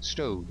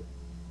 Stowed.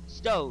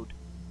 Stowed.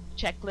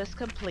 Checklist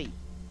complete.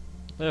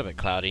 A little bit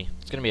cloudy.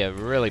 It's gonna be a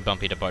really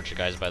bumpy departure,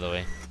 guys, by the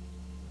way.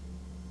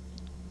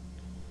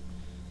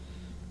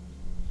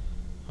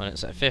 When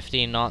it's at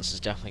 15 knots,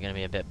 it's definitely gonna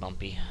be a bit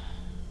bumpy.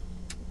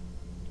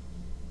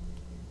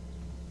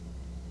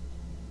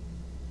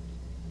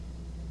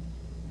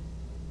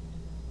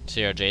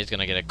 CRJ is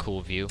gonna get a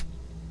cool view.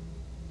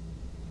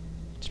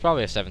 It's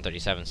probably a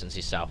 737 since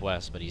he's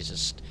southwest, but he's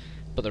just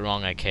put the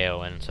wrong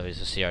ICAO in, so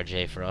he's a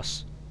CRJ for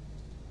us.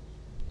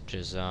 Which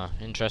is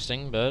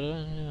interesting, but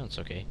yeah, it's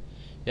okay.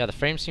 Yeah, the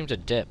frames seem to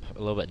dip a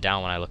little bit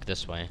down when I look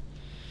this way.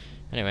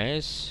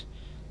 Anyways,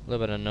 a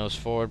little bit of nose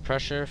forward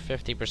pressure,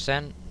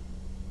 50%.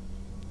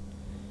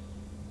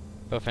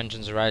 Both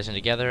engines are rising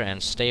together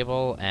and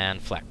stable and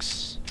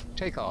flex.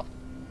 Takeoff.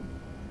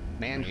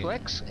 Man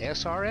flex,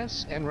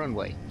 SRS, and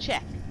runway.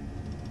 Check.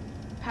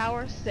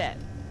 Power set.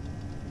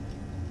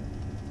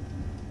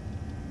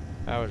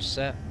 Power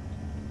set.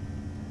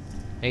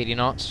 80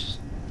 knots.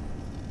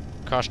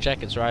 Cross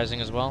check, it's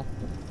rising as well.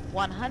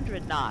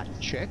 100 knots.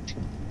 Checked.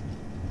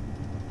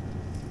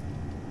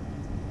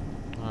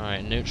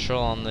 Alright,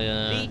 neutral on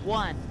the...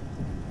 V1.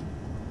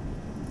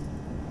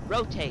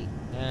 Rotate.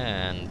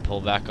 And pull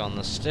back on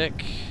the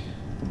stick.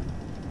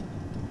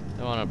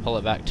 Don't want to pull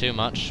it back too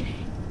much.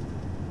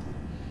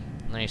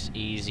 Nice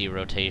easy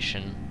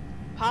rotation.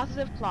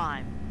 Positive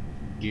climb.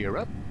 Gear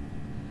up.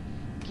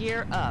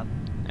 Gear up.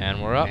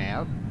 And we're up.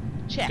 Nav.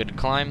 Check. Good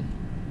climb.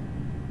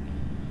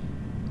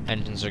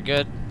 Engines are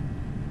good.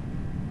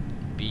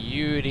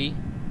 Beauty.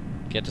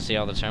 Get to see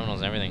all the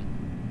terminals and everything.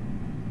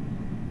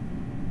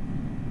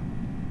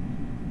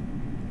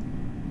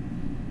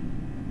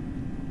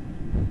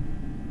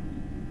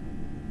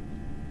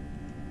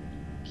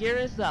 Gear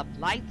is up.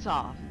 Lights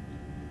off.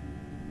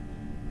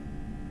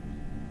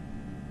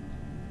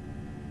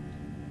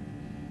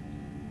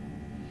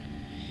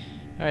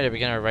 Alright, to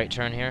begin our right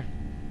turn here.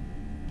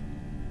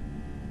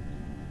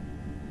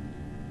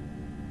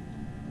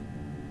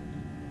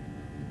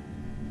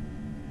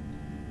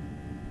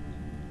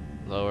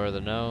 Lower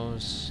the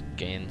nose,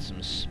 gain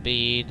some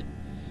speed.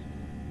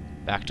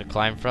 Back to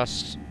climb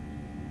thrust.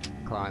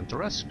 Climb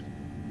thrust.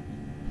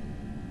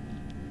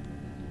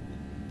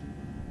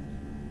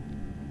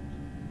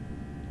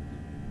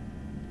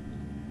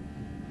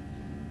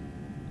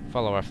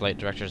 Follow our flight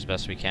director as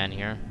best we can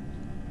here.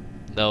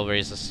 They'll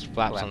raise the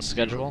flaps on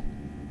schedule.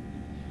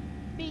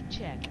 Speed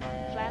check.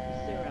 Flap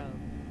 0.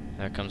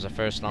 There comes the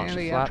first launch And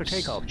of the flaps. after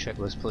takeoff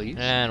checklist, please.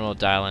 And we'll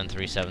dial in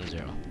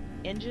 370.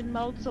 Engine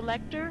mode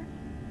selector.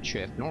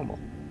 Check normal.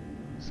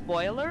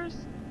 Spoilers.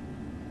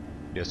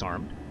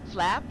 Disarmed.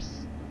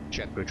 Flaps.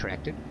 Check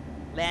retracted.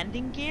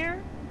 Landing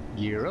gear.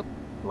 Gear up.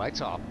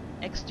 Lights off.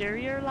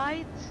 Exterior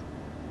lights.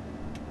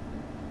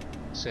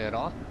 Set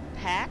off.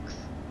 Packs.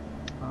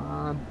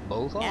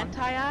 Both on.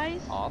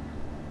 Anti-ice. Off.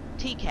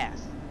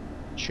 TCAS.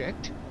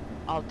 Checked.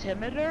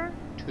 Altimeter.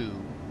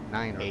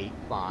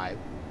 2985.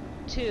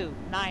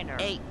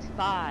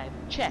 2985.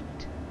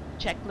 Checked.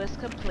 Checklist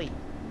complete.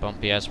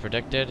 Bumpy as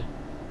predicted.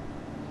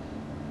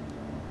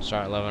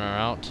 Start leveling her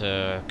out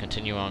to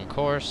continue on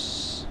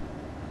course.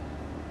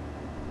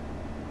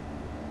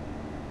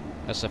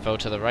 SFO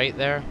to the right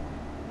there.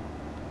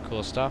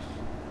 Cool stuff.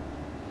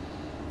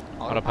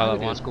 Autopilot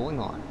 1 is going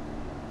on.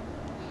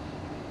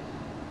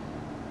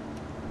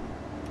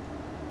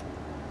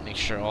 Make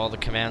sure all the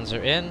commands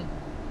are in.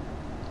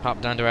 Pop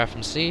down to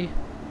FMC.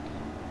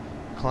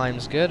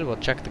 Climb's good. We'll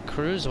check the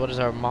cruise. What is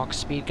our Mach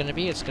speed going to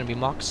be? It's going to be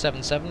Mach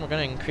 77. We're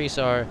going to increase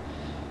our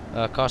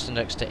cost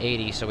index to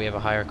 80 so we have a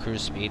higher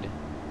cruise speed.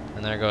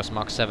 And there goes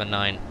Mach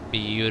 79.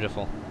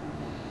 Beautiful.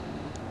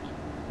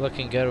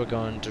 Looking good. We're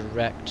going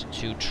direct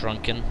to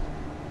Trunken.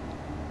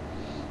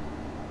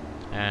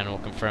 And we'll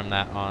confirm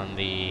that on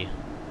the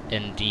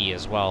ND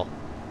as well.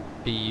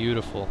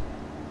 Beautiful.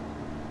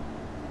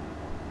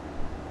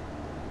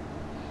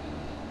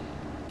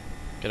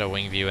 Get a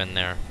wing view in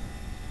there.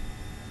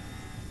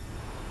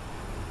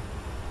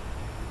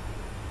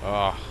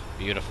 Oh,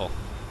 beautiful.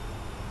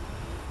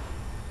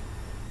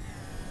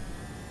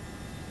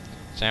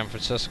 San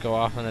Francisco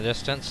off in the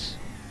distance.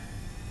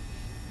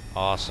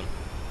 Awesome.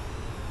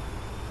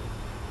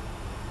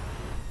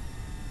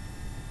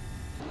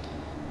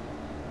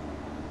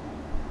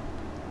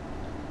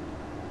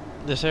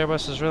 This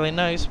Airbus is really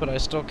nice, but I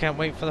still can't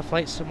wait for the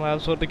Flight Sim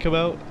Labs one to come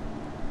out.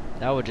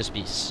 That would just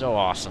be so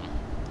awesome.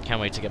 Can't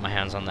wait to get my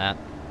hands on that.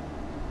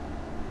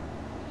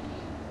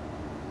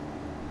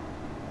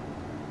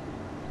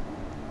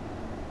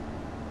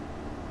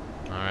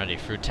 Alrighty,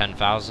 through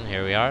 10,000,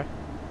 here we are.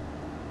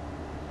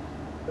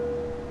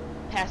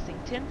 Passing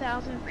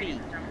 10,000 feet.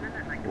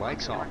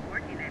 Lights off.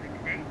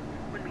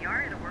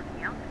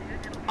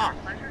 Off.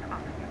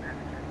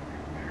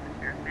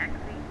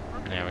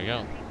 There we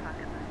go.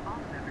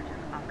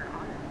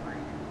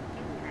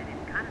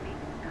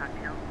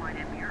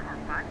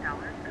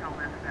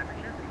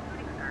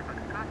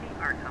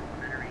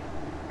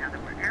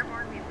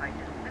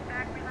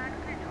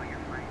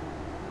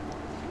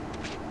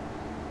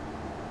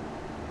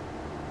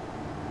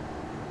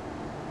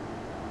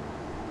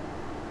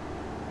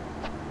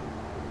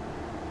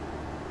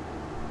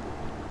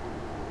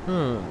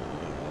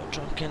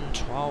 Drunken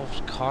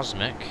 12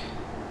 Cosmic.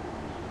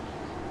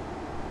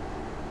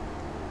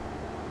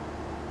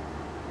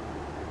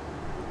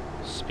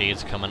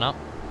 Speed's coming up.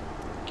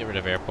 Get rid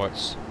of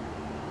airports.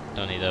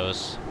 Don't need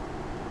those.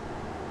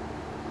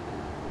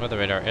 Weather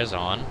radar is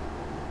on.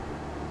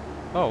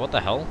 Oh, what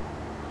the hell?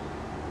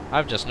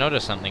 I've just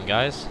noticed something,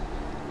 guys.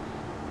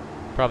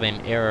 Probably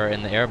an error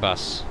in the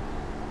Airbus.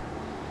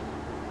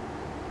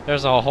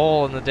 There's a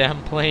hole in the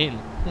damn plane.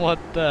 What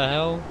the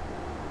hell?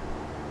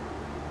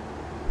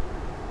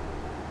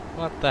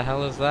 What the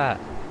hell is that?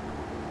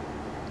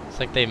 It's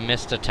like they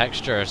missed a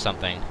texture or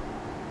something.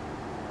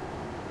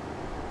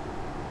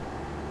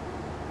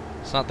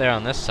 It's not there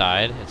on this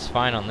side. It's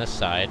fine on this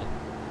side.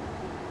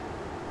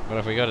 But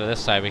if we go to this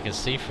side, we can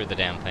see through the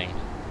damn thing.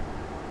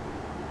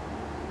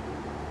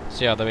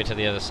 See all the way to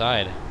the other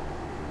side.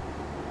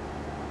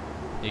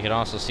 You can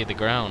also see the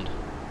ground.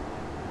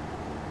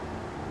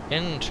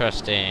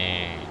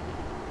 Interesting.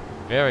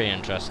 Very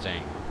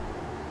interesting.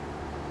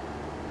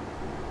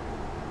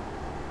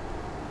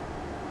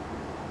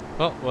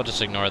 Well, we'll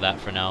just ignore that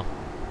for now.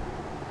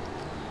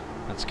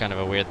 That's kind of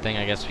a weird thing.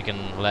 I guess we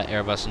can let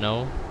Airbus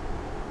know.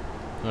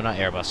 No, not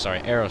Airbus,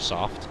 sorry,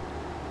 Aerosoft.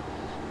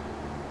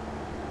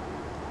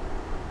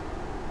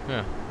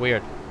 Yeah,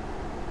 weird.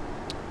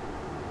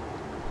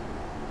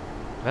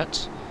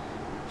 But,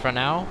 for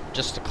now,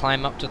 just to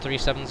climb up to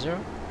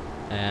 370.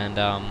 And,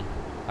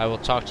 I will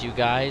talk to you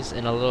guys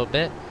in a little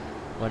bit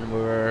when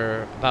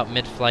we're about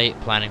mid-flight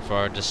planning for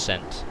our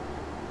descent.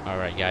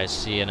 Alright guys,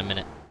 see you in a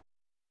minute.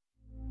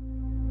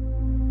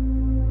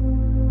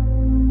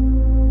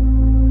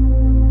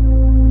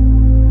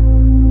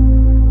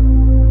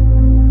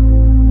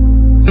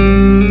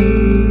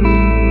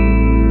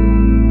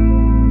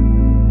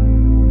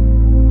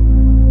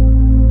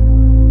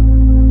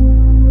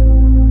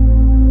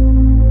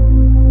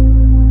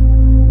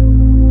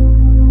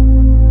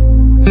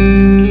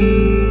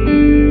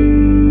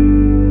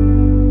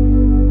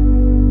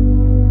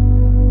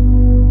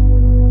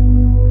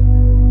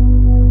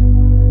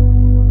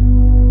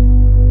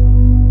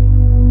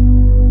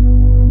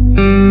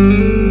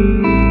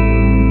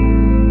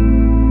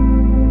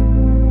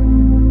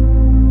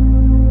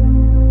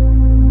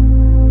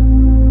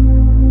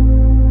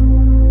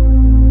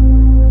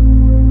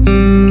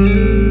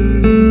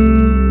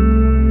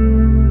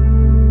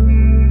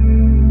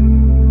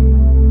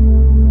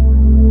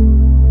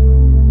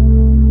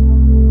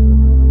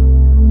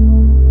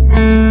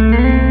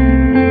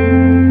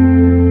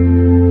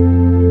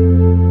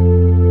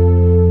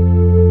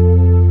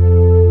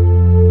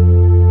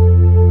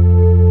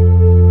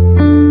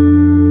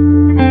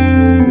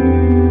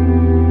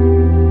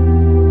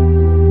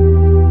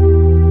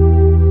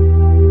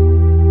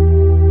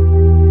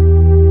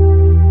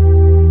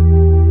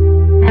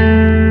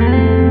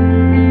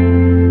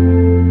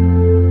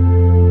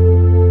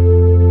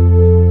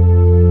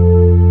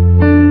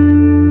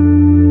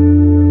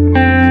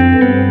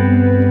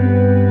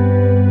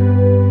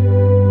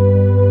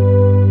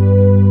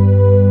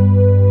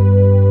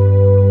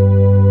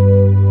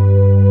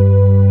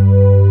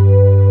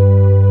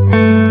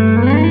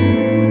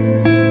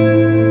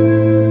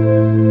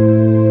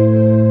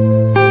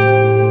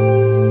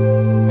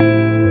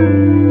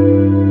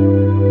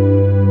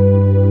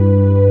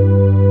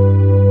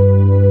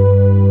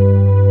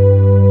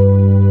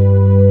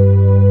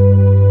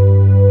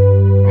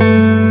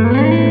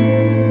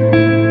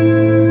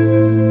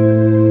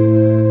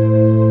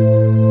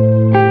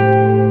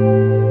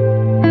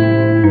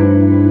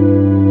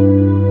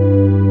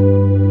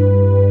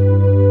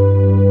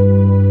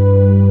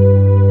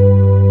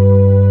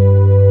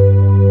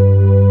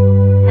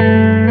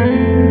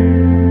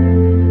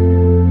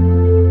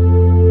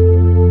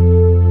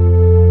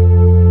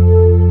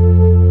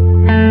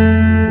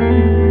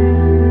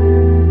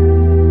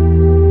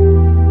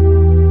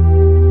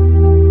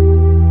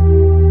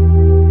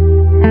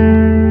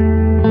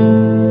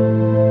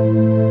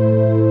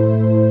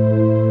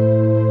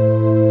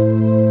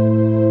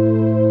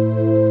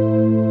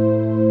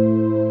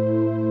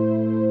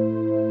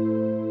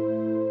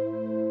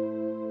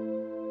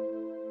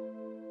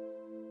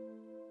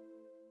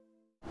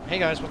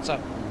 guys, what's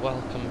up?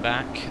 Welcome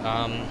back.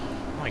 Oh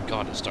my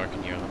god, it's dark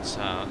in here. Let's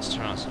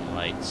turn on some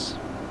lights.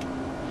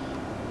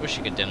 Wish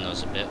you could dim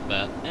those a bit,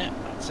 but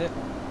that's it.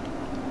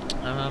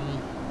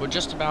 We're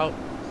just about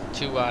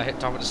to hit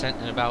top of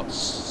descent in about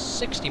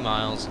 60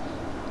 miles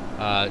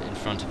in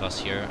front of us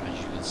here, as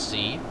you can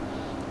see.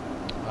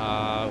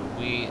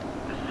 We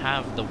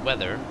have the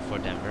weather for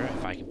Denver,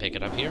 if I can pick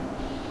it up here.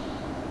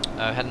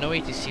 I had no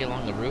ATC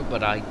along the route,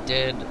 but I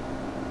did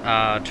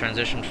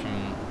transition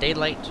from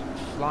daylight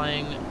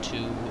flying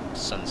to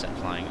sunset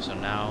flying. So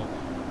now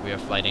we are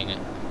flying,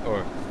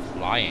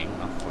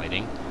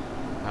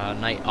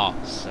 night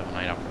ops, so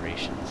night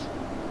operations.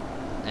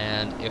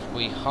 And if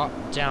we hop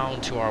down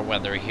to our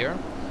weather here,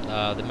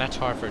 the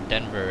METAR for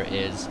Denver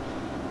is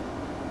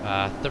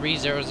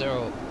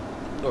 300,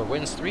 or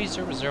winds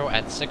 300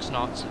 at 6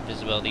 knots,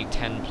 visibility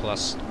 10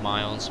 plus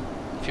miles,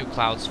 few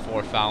clouds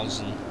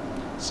 4,000,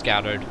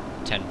 scattered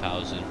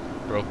 10,000,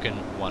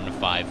 broken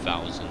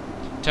 5,000,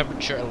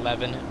 temperature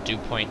 11, dew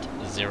point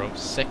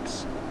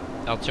 06,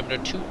 altimeter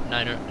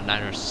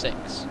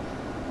 2,996,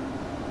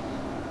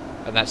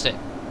 and that's it.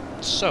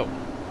 So,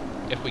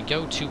 if we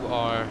go to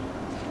our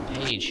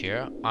page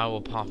here, I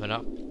will pop it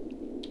up,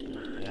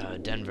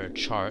 Denver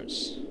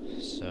charts,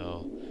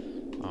 so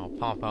I'll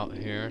pop out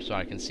here so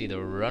I can see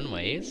the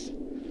runways,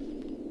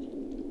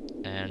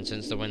 and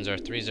since the winds are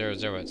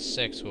 300 at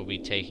 6, we'll be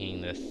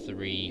taking the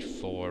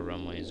 3-4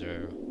 runways,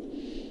 or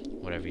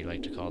whatever you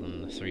like to call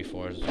them, the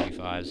 3-4s,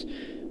 3-5s.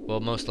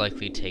 We'll most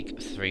likely take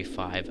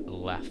 3-5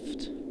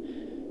 left,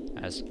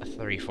 as a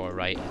 3-4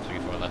 right and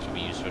 3-4 left will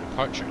be used for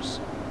departures.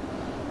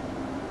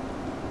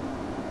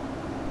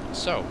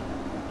 So,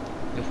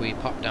 if we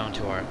pop down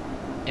to our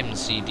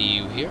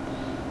MCDU here,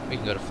 we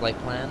can go to flight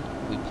plan.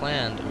 We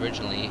planned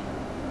originally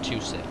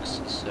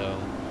 2-6, so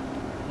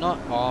not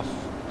off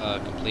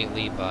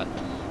completely, but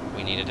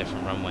we need a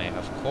different runway,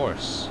 of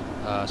course.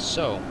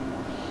 So,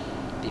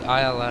 the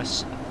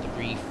ILS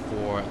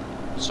 3-4,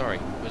 sorry,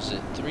 was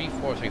it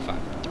 3-4, 3-5?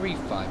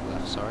 3-5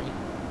 left, sorry.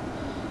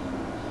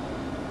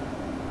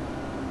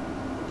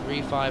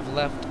 3-5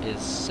 left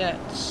is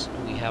set.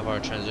 We have our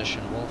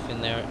transition Wolf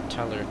in there,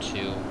 teller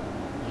 2,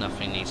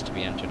 nothing needs to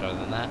be entered other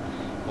than that.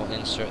 We'll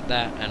insert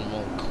that, and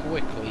we'll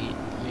quickly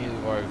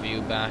move our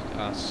view back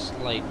a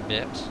slight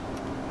bit,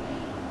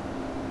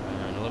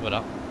 and a little bit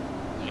up.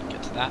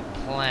 Get to that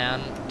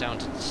plan, down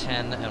to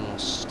 10, and we'll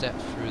step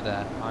through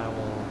that. I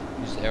will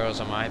use the arrows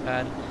on my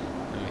iPad,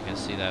 and we can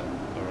see that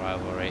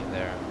arrival right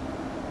there.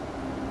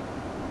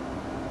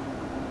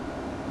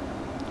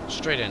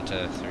 Straight into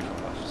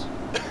 3-4 left.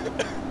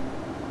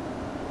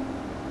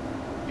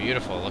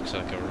 Beautiful, looks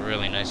like a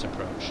really nice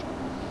approach.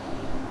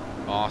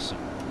 Awesome.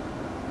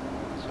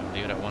 So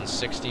leave it at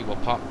 160, we'll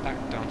pop back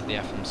down to the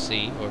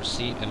FMC, or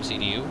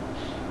MCDU.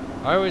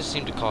 I always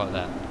seem to call it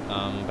that.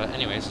 But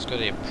anyways, let's go to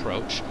the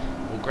approach.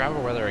 We'll grab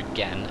our weather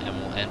again, and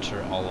we'll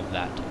enter all of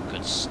that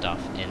good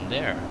stuff in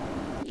there.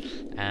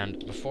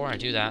 And before I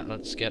do that,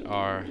 let's get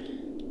our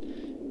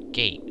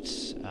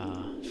gates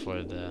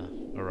for the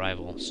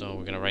arrival. So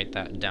we're going to write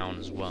that down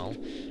as well,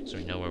 so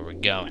we know where we're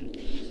going.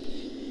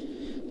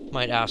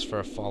 Might ask for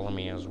a follow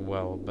me as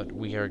well, but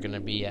we are going to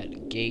be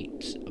at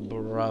gate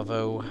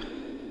Bravo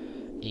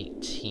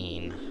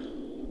 18.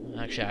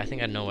 Actually, I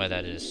think I know where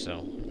that is,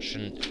 so it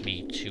shouldn't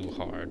be too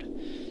hard.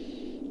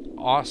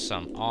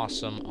 Awesome,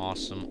 awesome,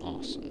 awesome,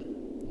 awesome.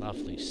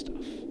 Lovely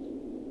stuff.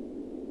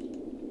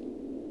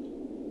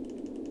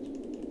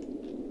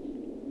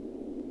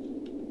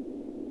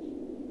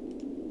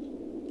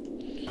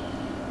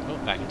 Oh,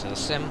 back into the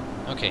sim.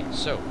 Okay,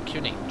 so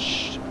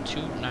QNH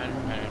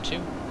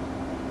 2992.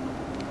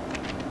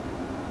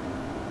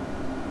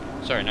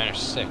 Sorry,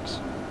 906.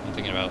 I'm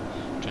thinking about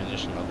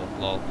transition level.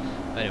 Lol.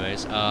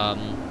 Anyways,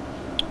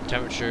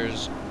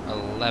 temperatures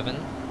 11.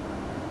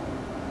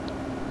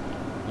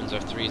 Winds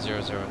are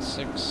 300 at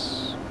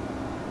 6.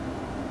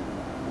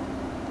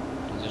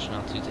 Transition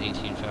altitude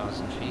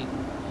 18,000 feet.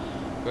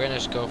 We're gonna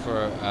just go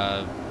for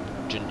a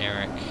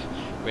generic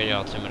radio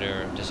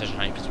altimeter decision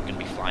height because we're gonna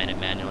be flying it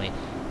manually,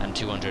 and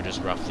 200 is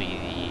roughly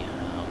the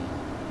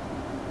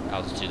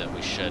altitude that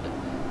we should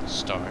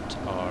start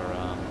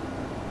our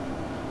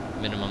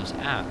minimums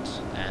at,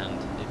 and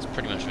it's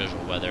pretty much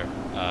visual weather,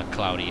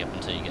 cloudy up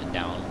until you get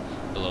down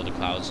below the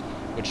clouds,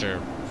 which are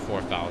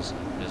 4,000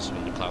 is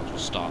when the clouds will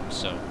stop,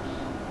 so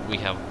we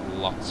have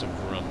lots of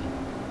room,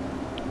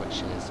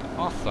 which is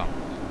awesome.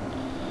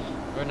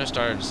 We're going to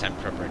start our descent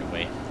prep right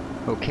away.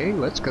 Okay,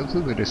 let's go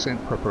through the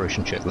descent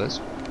preparation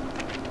checklist.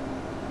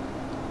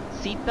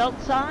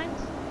 Seatbelt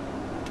signs?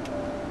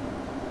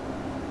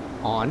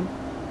 On.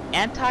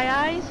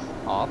 Anti-ice?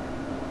 Off.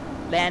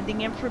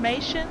 Landing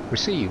information?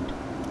 Received.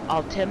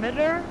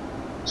 Altimeter?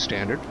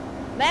 Standard.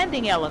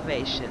 Landing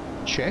elevation?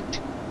 Checked.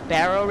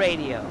 Baro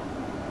radio?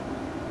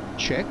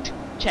 Checked.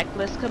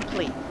 Checklist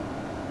complete.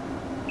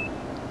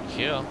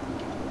 Cool.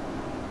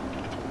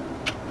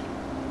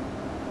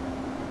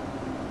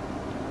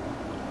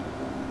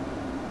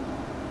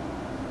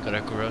 Got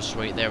our gross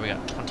weight there, we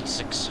got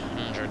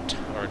 2,600,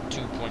 or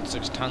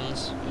 2.6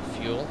 tons of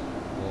fuel.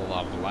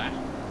 Lovely.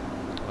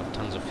 We'll have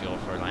tons of fuel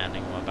for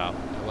landing.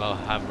 We'll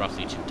have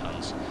roughly 2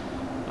 tons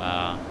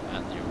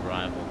at the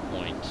arrival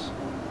point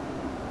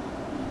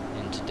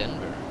into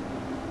Denver.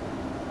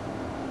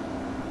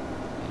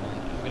 And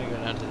I'm gonna go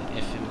down to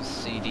the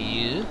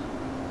FMCDU.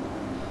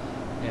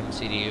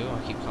 MCDU,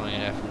 I'll keep calling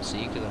it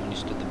FMC because I'm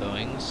used to the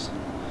Boeings.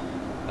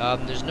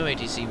 There's no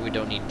ATC, we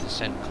don't need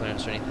descent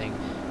clearance or anything,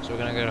 so we're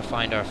gonna go to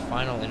find our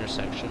final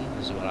intersection.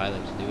 This is what I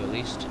like to do, at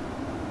least,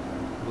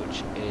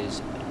 which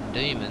is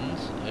Diamond,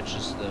 which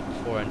is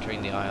before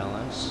entering the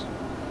ILS.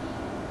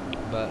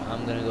 But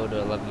I'm gonna go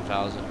to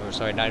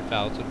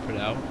 9,000 for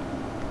now.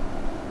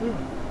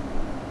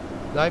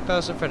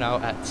 9,000 for now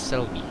at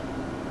Selby.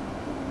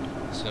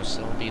 So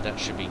Selby, that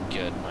should be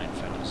good.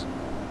 9,000.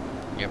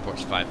 The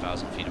airport's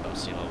 5,000 feet above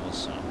sea level,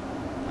 so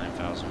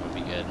 9,000 would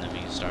be good, and then we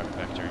can start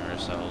vectoring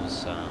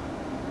ourselves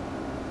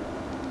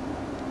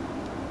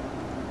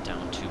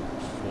down to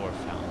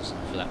 4,000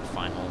 for that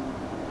final,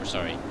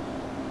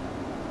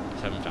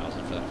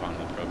 7,000 for that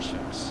final approach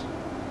fix.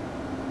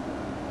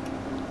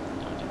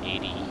 Down to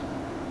 80.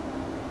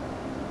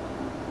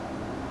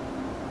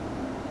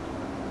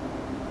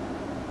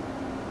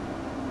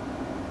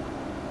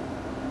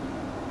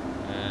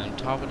 And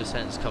top of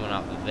descent is coming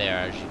out there,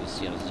 as you can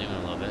see. I'll zoom in a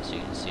little bit so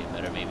you can see it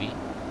better, maybe.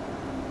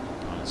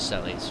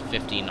 It's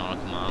 50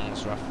 nautical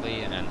miles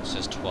roughly, and it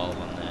says 12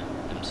 on the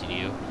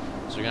MCDU.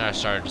 So we're gonna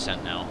start our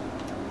descent now.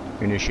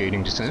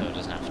 Initiating descent. So it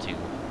doesn't have to.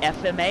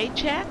 FMA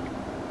check.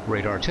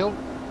 Radar tilt.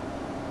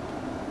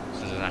 So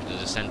it doesn't have to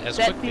descend as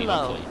Set quickly, below.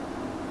 hopefully.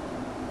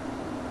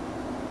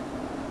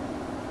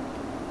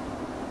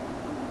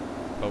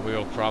 But we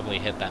will probably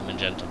hit that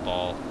magenta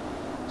ball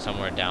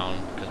somewhere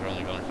down, because we're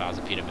only going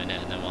 1,000 feet a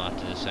minute, and then we'll have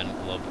to descend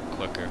a little bit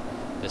quicker.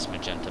 This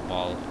magenta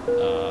ball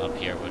up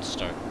here would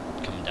start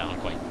coming down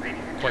quite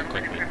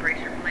quickly. In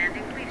preparation for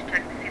landing, please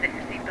check to see that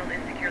your seatbelt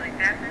is securely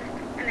fastened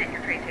and that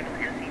your tray table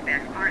and seat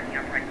backs are in the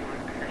upright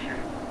closed position.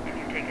 If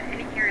you've taken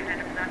any carry-on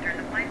items out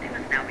during the flight, they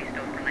must now be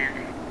stowed for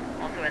landing.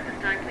 Also at this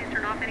time, please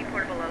turn off any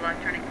portable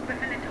electronic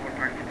equipment until we're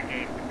parked at the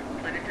gate.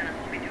 Flight attendants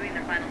will be doing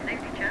their final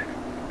safety checks.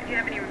 If you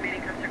have any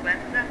remaining cups or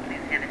glasses left,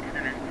 please hand it to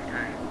them at this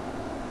time.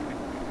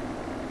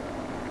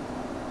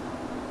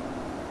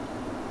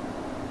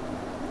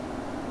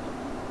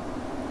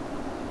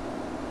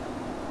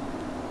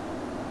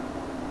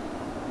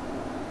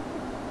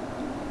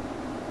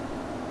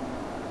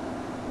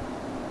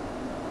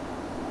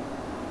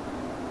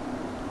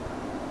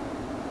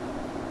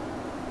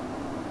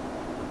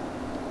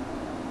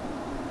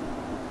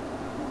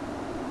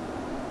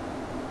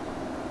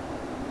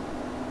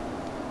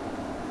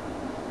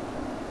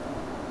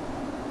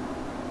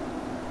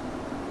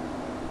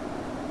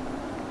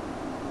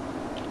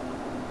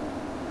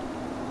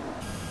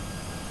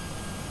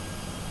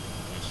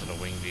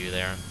 Wing view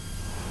there.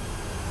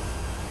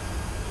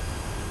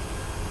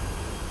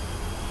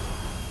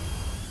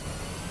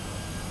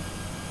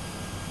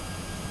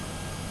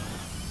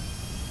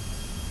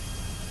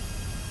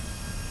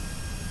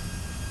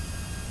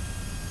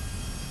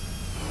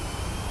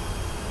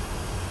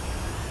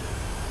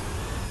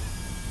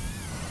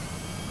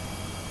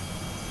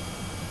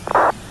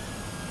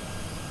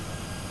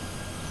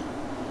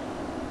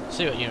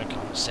 See what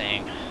Unicom is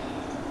saying.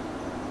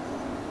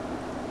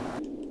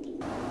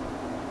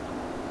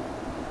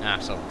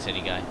 Salt Lake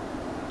City guy.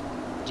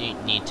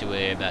 Don't need to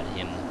worry about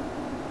him.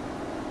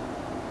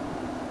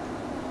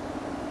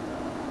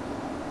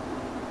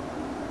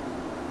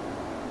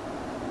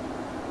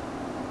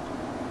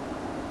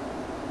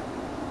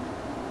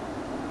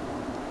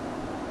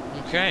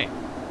 Okay.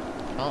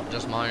 Well,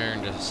 just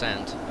monitoring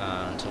descent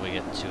until we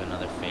get to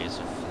another phase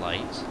of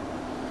flight,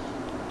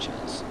 which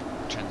is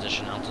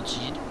transition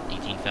altitude,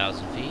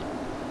 18,000 feet,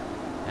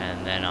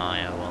 and then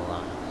I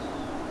will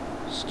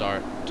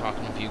start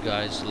talking to you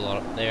guys a lot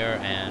up there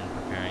and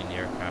preparing the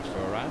aircraft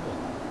for arrival.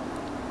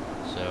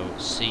 So,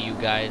 see you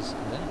guys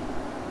then.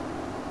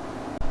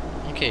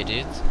 Okay,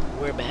 dudes,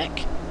 we're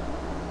back.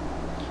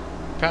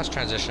 Past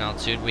transition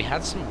altitude, we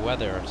had some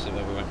weather, so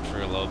that we went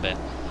through a little bit.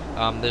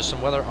 There's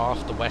some weather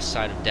off the west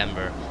side of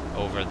Denver,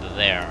 over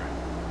there,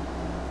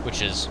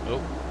 which is, a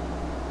little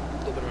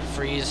bit of a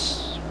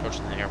freeze,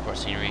 approaching the airport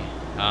scenery.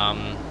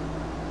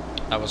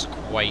 That was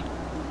quite,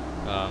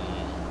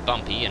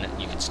 bumpy, and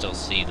you can still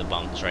see the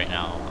bumps right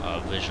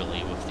now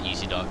visually with the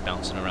Easy Dog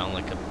bouncing around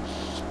like a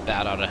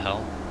bat out of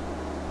hell.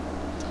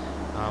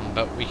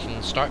 But we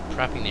can start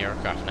prepping the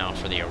aircraft now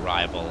for the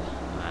arrival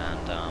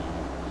and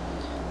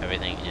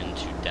everything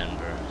into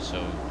Denver. So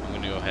I'm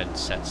going to go ahead and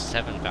set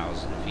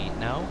 7,000 feet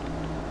now,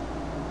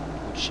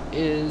 which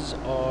is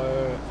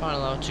our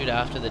final altitude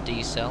after the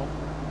decel.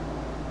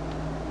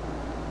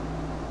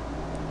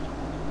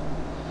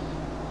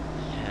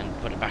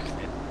 And put it back to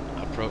the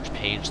approach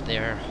page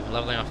there.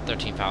 Leveling off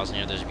 13,000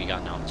 here. There's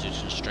got an altitude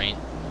constraint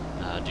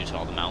due to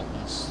all the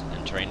mountains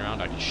and terrain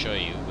around. I can show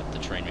you with the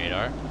terrain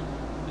radar.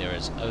 There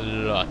is a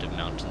lot of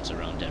mountains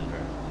around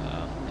Denver.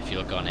 If you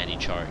look on any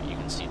chart, you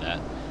can see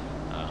that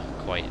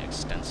quite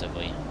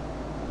extensively.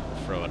 We'll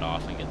throw it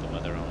off and get the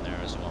weather on there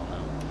as well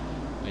now.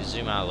 We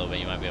zoom out a little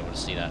bit, you might be able to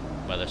see that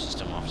weather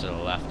system off to the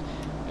left.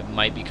 It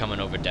might be coming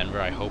over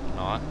Denver, I hope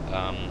not.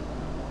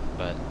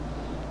 But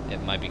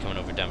it might be coming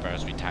over Denver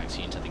as we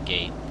taxi into the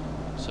gate.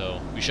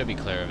 So we should be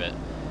clear of it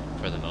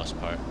for the most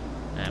part.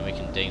 And we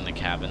can ding the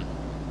cabin.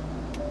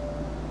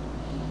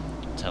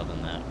 Tell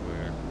them that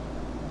we're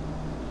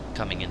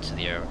coming into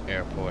the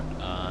airport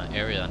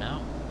area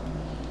now.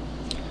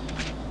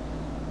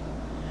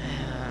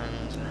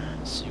 And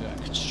let's see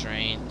what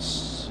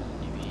constraints.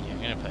 Maybe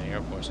I'm gonna put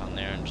airports on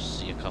there and just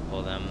see a couple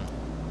of them.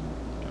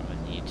 Don't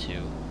really need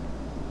to.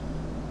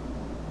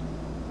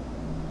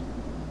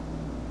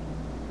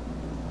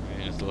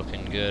 It's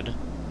looking good.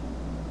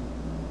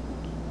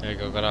 There you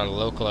go, got our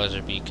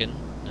localizer beacon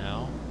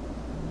now.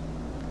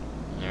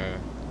 Our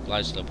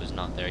glide slope is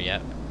not there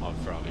yet,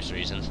 for obvious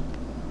reasons.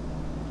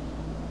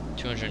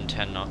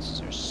 210 knots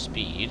is our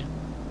speed.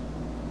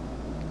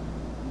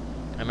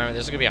 Remember,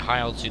 this is going to be a high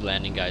altitude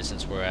landing, guys,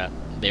 since we're at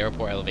the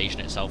airport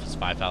elevation itself is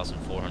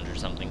 5,400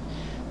 something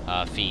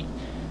feet.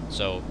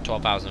 So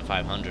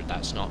 12,500,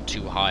 that's not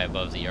too high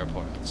above the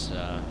airport. It's,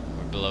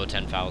 we're below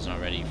 10,000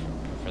 already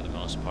for the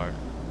most part.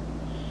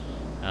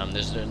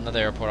 There's another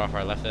airport off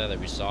our left there that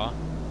we saw.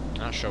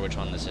 Not sure which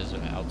one this is,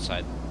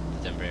 outside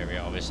the Denver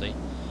area, obviously.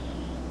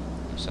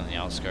 It's on the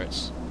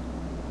outskirts.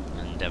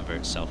 And Denver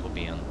itself will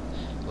be on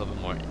a little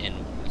bit more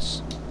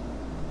inwards.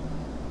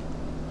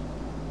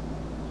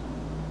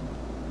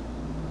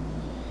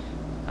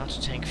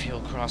 Outer tank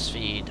fuel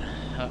crossfeed.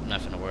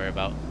 Nothing to worry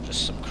about.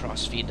 Just some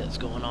crossfeed that's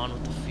going on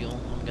with the fuel.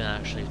 I'm gonna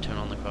actually turn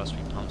on the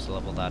crossfeed pumps to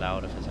level that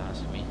out if it's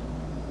asking me.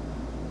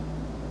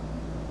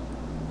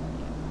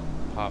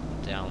 Pop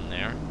down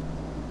there.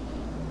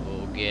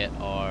 We'll get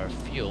our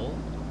fuel.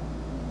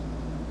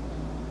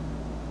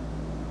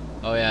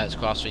 Oh yeah, it's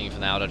crossfeeding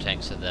from the outer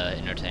tanks to the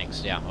inner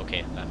tanks. Yeah,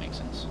 okay, that makes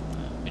sense.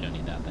 We don't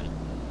need that then.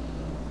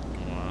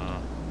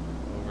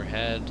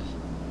 Overhead.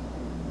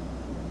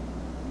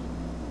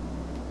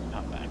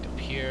 Pop back up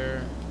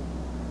here.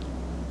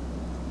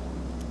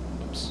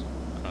 Oops,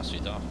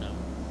 crossfeed's off now.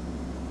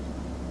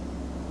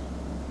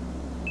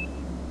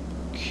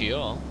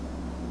 Cool.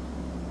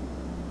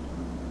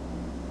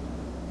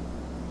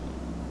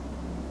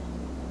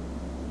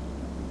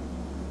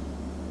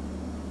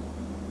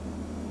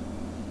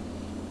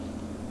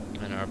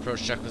 And our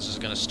approach checklist is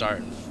going to start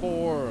in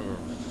 4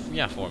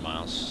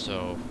 miles.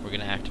 So we're going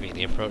to activate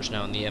the approach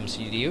now in the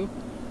MCDU.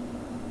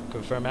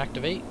 Confirm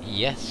activate.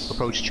 Yes.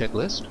 Approach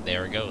checklist.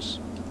 There it goes.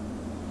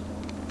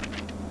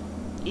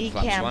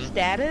 ECAM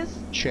status.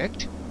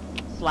 Checked.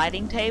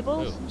 Sliding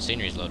tables. Ooh,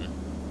 scenery's loading.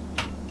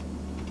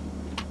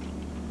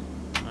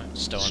 Alright,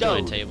 still on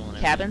Show the table and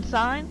cabin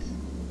signs.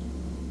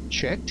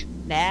 Checked.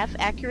 Nav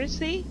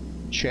accuracy.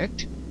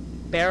 Checked.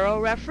 Barrel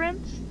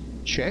reference.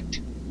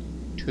 Checked.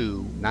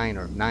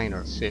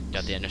 2996.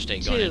 Got the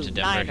interstate going into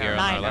Denver here on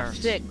our left.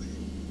 6.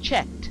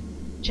 Checked.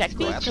 Check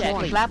speed Flaps check.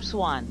 one. Flaps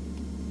 1.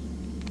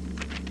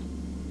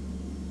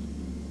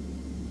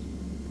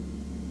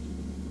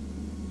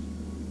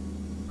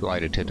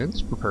 Flight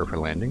attendants, prepare for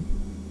landing.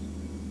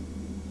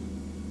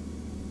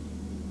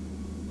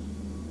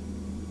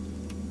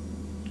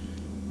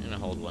 I'm gonna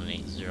hold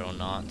 180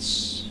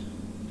 knots.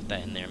 Put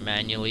that in there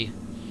manually.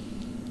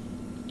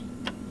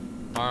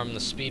 Arm the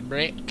speed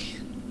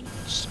brake.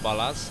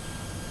 Spoilers.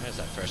 There's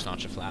that first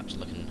notch of flaps,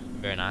 looking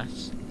very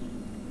nice.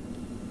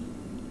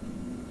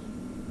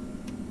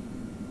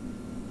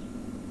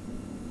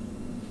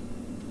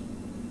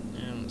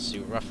 And let's see,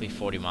 roughly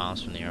 40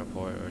 miles from the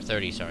airport, or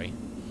 30, sorry.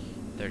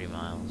 30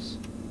 miles.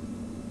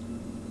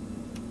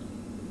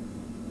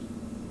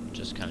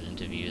 Just coming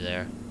into view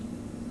there.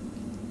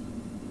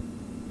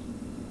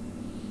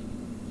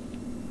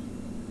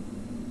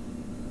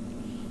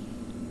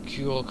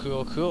 Cool,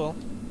 cool, cool.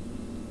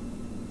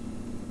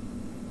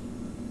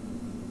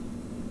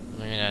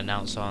 I'm going to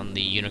announce on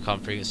the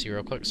Unicom frequency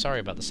real quick. Sorry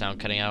about the sound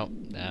cutting out.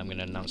 I'm going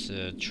to announce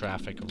the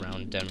traffic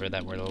around Denver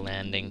that we're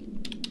landing.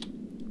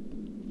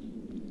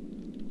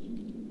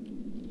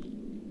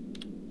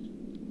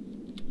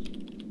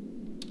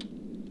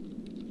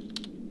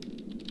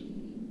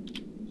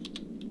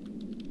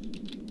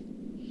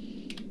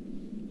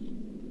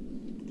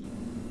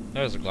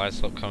 There's a glide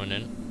slope coming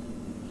in.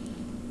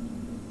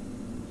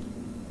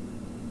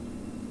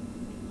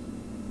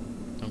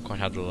 Don't quite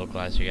have the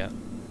localizer yet.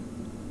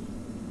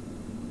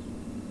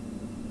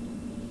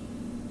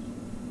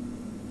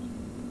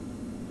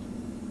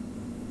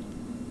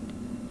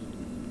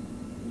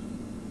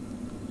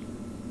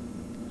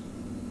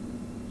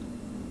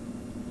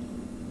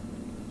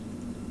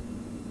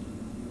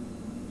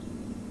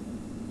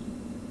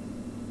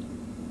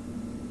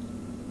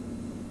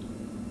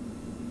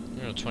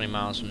 We're 20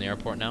 miles from the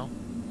airport now.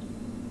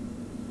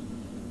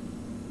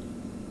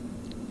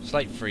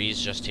 Slight freeze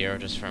just here,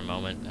 just for a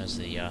moment, as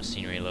the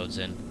scenery loads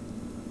in.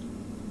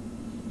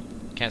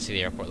 Can't see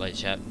the airport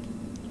lights yet.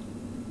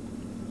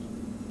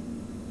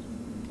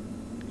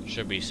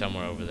 Should be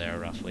somewhere over there,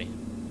 roughly.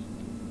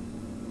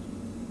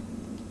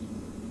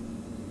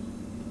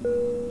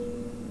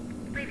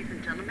 Ladies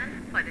and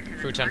gentlemen, flight attendant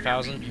Crew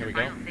 10,000, here we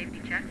go.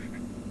 Safety checks.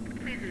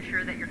 Please Please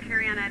ensure that your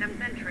carry-on items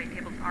and tray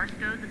tables are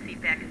stowed, the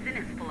seat back is in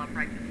its full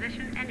upright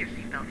position, and your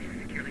seatbelt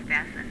is securely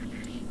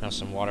fastened. Now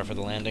some water for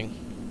the landing.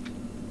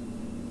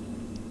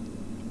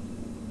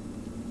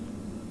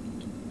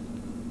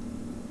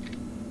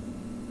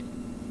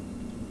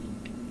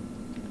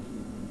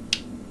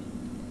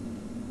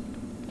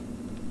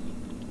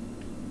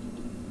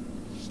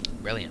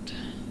 Brilliant.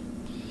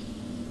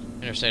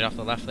 Interstate off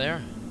the left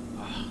there.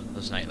 Oh,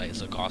 those night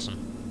lights look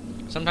awesome.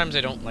 Sometimes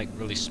they don't like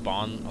really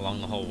spawn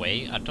along the whole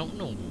way. I don't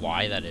know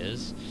why that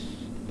is,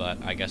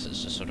 but I guess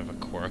it's just sort of a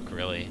quirk,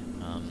 really.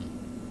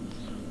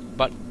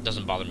 But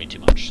doesn't bother me too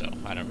much, so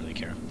I don't really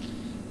care.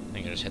 I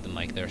think I just hit the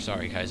mic there.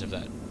 Sorry, guys, if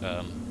that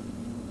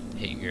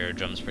hit your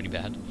eardrums pretty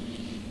bad.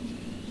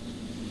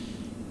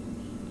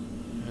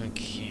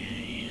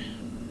 Okay.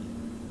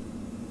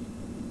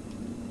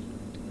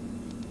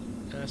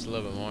 Just a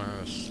little bit more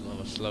of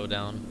a slow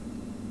down.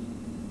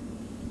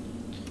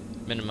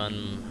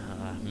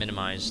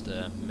 Minimize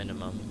the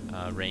minimum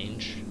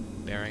range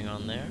bearing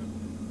on there.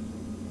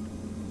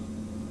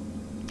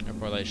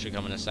 Airport light should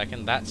come in a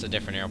second. That's a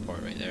different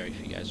airport right there, if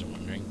you guys are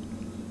wondering.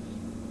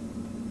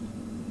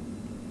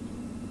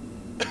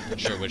 Not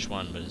sure which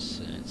one, but it's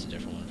a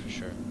different one for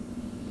sure.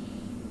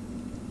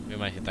 We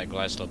might hit that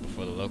glide slope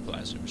before the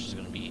localizer, which is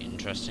going to be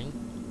interesting.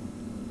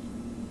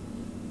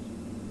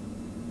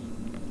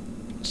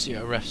 Let's see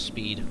our ref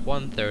speed,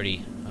 130.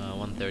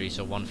 130,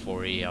 so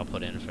 140 I'll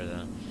put in for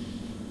the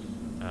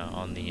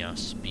on the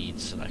speed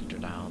selector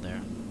dial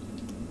there.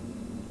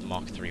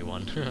 Mach 3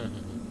 one.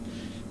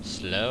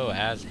 Slow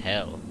as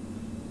hell.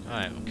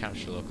 Alright, we'll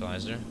capture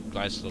localizer.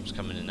 Glide slope's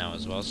coming in now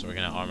as well, so we're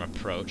gonna arm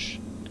approach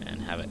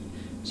and have it.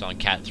 It's on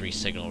Cat 3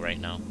 signal right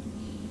now.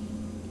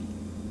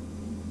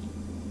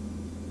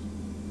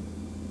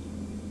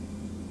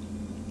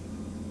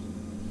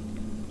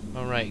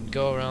 Alright,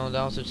 go around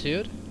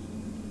altitude.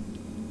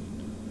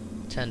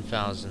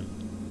 10,000.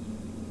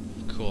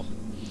 Cool.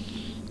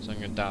 So I'm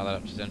gonna dial that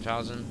up to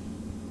 10,000.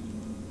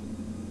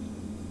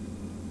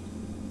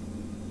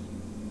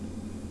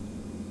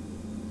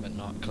 But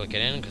not click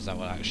it in, because that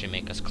will actually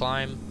make us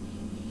climb.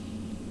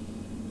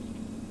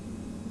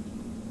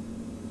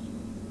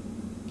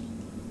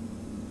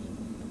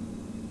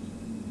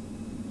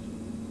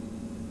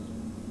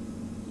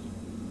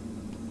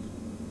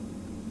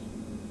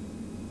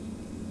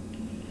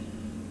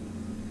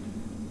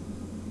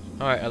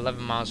 Alright,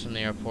 11 miles from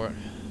the airport.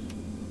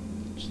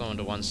 Slowing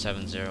to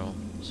 170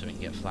 so we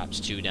can get flaps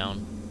 2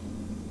 down.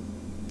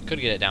 Could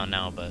get it down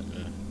now, but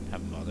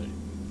haven't bothered.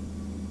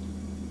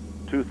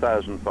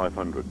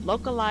 2,500.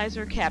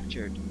 Localizer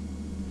captured.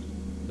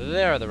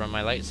 There are the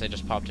runway lights. They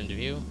just popped into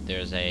view.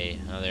 There's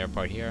another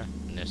airport here,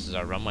 and this is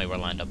our runway we're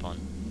lined up on.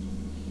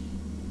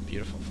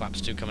 Beautiful. Flaps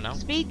 2 coming out.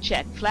 Speed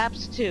check.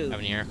 Flaps 2. Have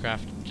any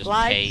aircraft? Just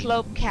glide pay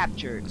slope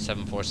captured.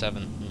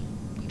 747.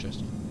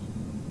 Interesting.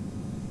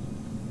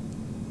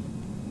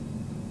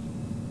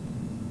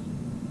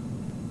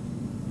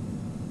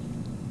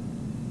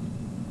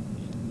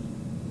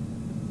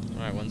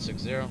 Alright,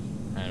 160, and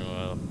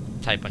we'll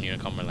type on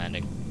Unicom we're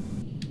landing.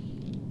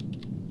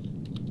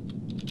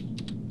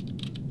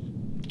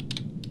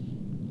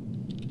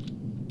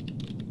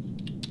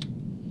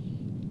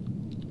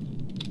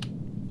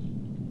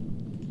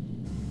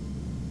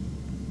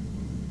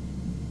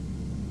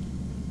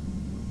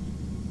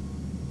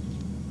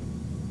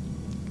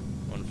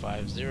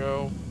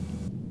 .150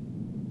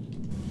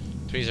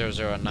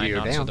 300 at 9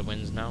 knots with the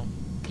winds now.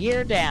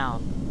 Gear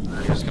down.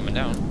 Gear's coming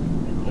down.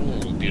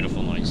 Oh,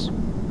 beautiful noise.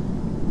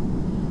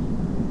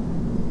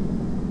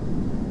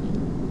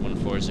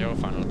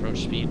 140 final approach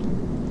speed.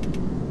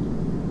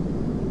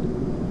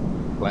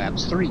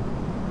 Flaps 3.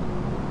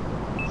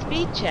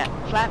 Speed check.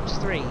 Flaps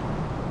 3.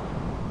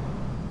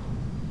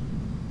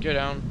 Gear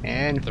down.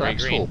 And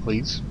flaps full,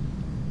 please.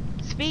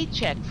 Speed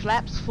check.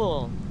 Flaps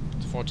full.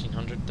 It's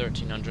 1400,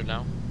 1300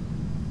 now.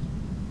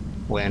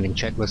 Landing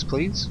checklist,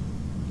 please.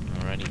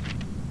 Alrighty.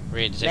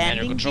 Ready to take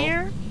landing manual control.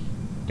 Gear.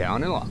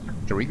 Down and lock.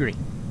 3 green.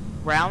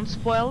 Ground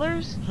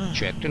spoilers.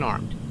 Checked and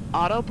armed.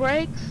 Auto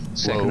brakes.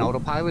 Second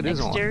autopilot is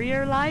on.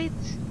 Exterior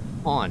lights.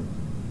 On.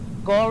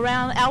 Go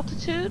around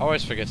altitude.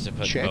 Always forgets to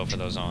put checked. both of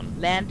those on.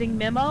 Landing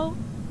memo.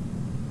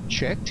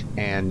 Checked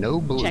and no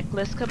blue.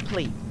 Checklist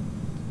complete.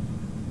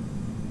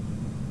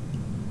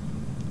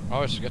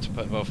 Always forget to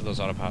put both of those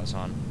autopilots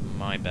on.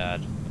 My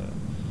bad. But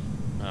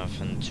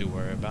nothing to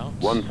worry about.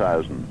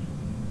 1,000.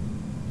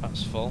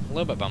 That's full. A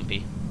little bit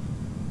bumpy.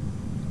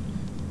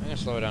 I'm gonna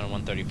slow it down to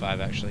 135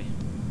 actually.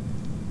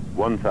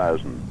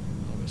 1,000. A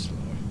little bit slower.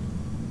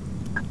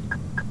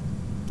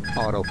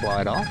 Auto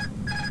flight off.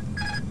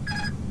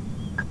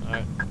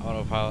 Alright,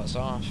 autopilot's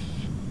off.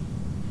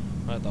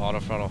 Let the auto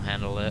throttle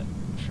handle it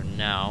for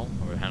now,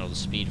 or handle the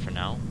speed for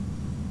now.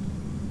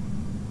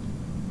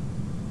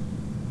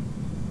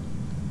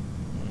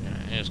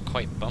 It's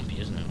quite bumpy,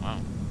 isn't it?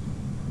 Wow.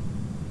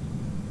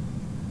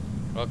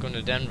 Welcome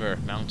to Denver,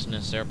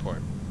 Mountainous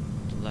Airport.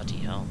 Bloody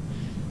hell.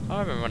 I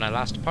remember when I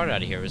last departed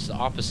out of here, it was the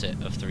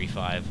opposite of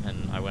 3.5,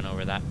 and I went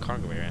over that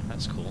cargo area.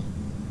 That's cool.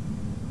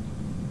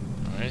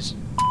 Alright,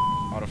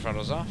 auto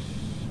throttle's off.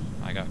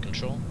 I got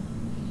control.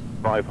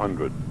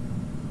 500. A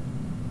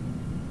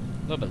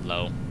little bit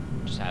low.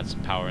 Just add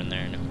some power in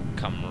there and it will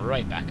come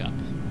right back up.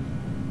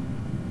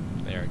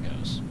 There it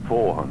goes.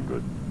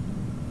 400.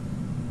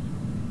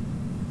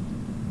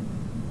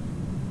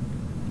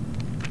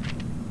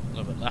 A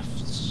little bit left.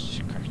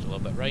 Correct a little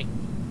bit right.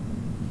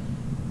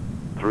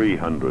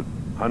 300.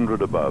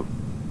 100 above.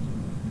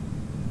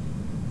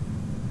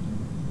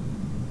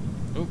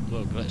 Oop,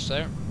 little glitch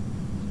there.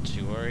 Not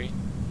too worried.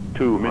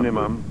 2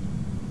 minimum.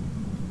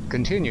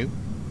 Continue.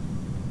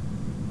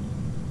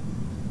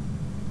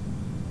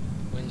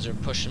 Winds are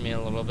pushing me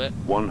a little bit.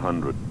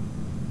 100.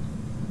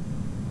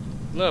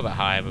 A little bit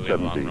high, but we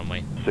have a long 70.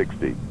 runway.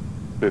 60.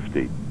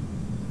 50.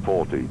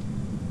 40.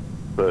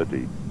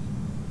 30.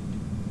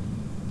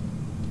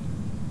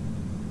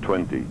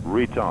 20.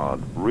 Retard.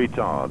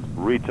 Retard.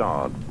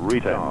 Retard.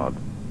 Retard.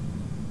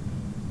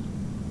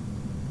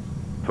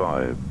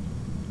 5.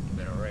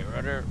 Bit of right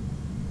rudder.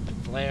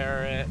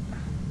 Flare it.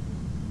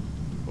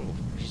 Oh,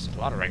 jeez, a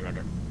lot of right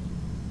rudder.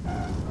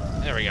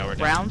 There we go, we're done.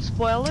 Ground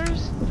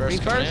spoilers,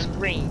 First coming reverse in.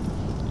 green.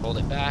 Hold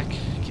it back.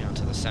 Count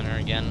to the center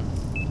again.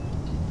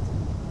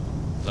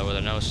 Lower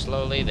the nose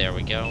slowly. There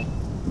we go.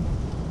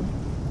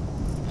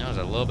 That was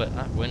a little bit.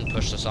 That wind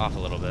pushed us off a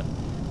little bit.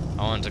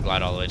 I wanted to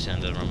glide all the way to the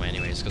end of the runway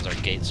anyways because our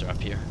gates are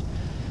up here.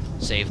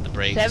 Save the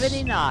brakes.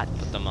 70 knots.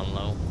 Put them on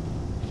low.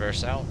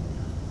 Reverse out.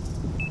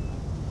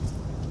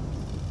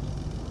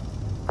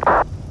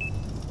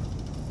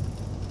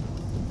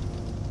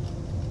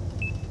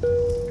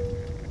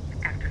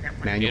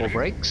 Manual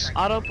brakes.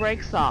 Auto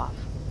brakes off.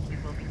 We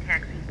will be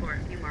taxiing for a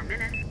few more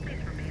minutes.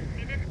 Please remain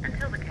seated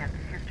until the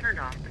captain has turned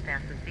off the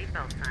fasten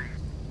seatbelt sign.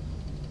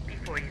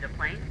 Before you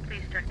deplane,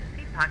 please check the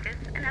seat pockets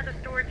and other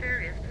storage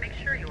areas to make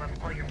sure you have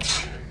all your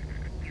belongings.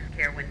 Use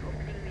care when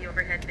opening the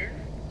overhead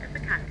bins, as the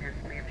contents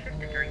may have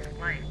shifted during the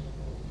flight.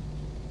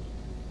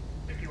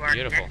 If you are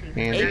Beautiful.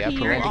 And the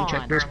after landing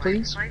checklist,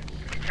 please.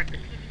 please check the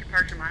TV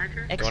departure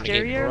monitor. Going to gate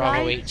Exterior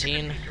Bravo lights.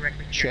 18.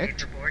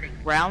 Checked.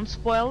 Ground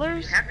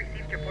spoilers. You have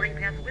received your boarding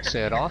pass with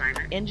Set off.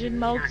 Engine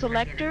mode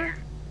selector.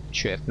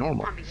 Check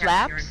normal.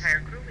 Flaps.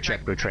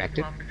 Check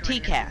retracted.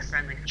 TCAS.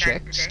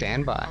 Check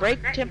standby.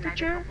 Brake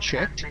temperature.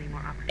 Checked.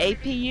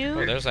 APU.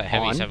 Oh, there's that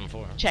heavy On.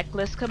 7.4.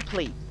 Checklist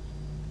complete.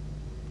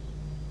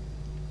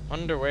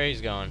 Wonder where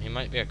he's going. He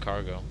might be a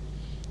cargo.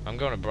 I'm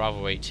going to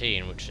Bravo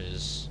 18, which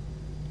is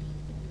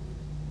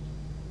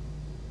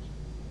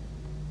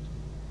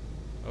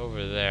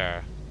over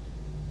there.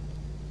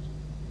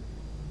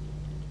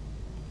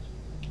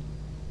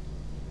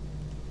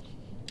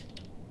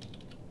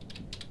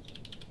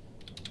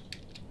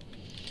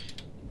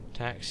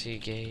 Taxi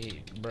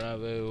gate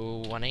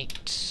Bravo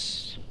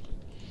 18.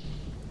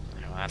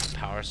 I don't have the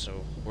power,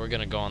 so we're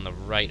gonna go on the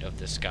right of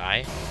this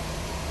guy.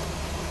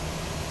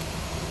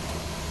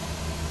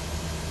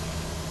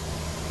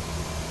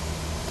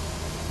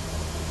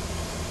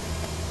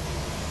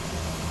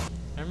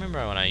 I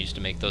remember when I used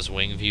to make those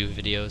wing view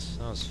videos.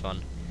 That was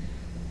fun.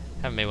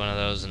 Haven't made one of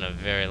those in a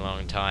very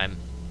long time.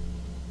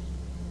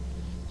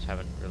 Just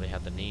haven't really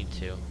had the need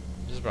to.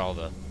 This is where all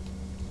the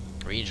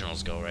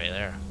regionals go, right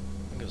there.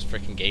 Look at those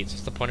freaking gates.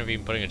 What's the point of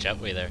even putting a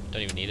jetway there?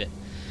 Don't even need it.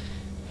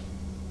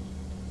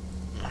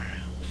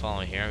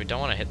 Following here. We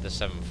don't want to hit the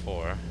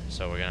 7.4,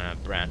 so we're gonna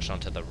branch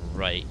onto the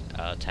right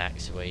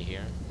taxiway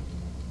here.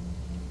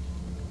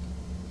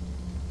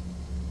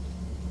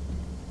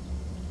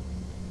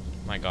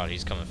 My God,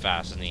 he's coming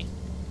fast, isn't he?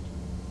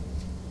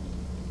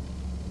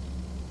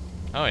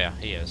 Oh yeah,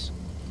 he is.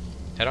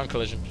 Head-on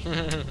collision.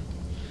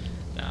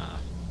 Nah,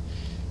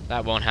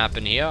 that won't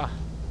happen here.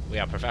 We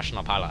are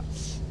professional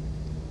pilots.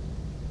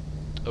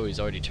 Oh,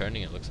 he's already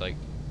turning, it looks like.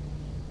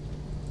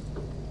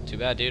 Too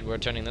bad, dude. We're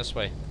turning this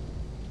way.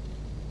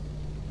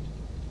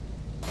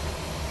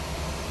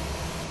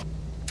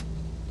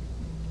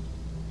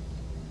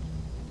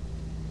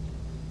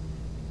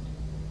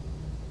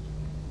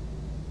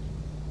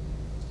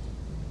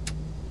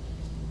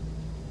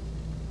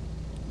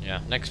 Yeah,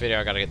 next video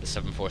I gotta get the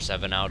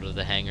 747 out of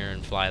the hangar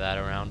and fly that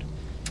around.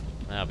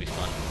 That'll be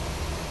fun.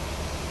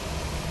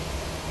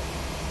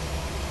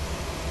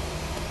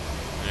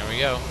 There we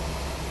go.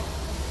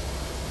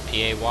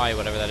 PAY,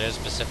 whatever that is,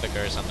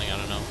 Pacifica or something, I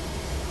don't know.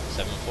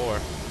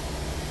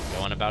 7.4.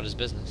 Going about his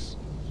business.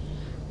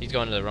 He's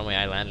going to the runway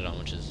I landed on,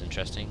 which is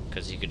interesting,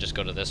 because he could just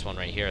go to this one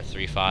right here,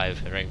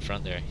 3.5, right in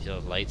front there. He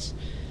has lights.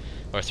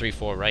 Or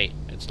 3.4 right.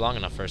 It's long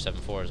enough for a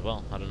 7.4 as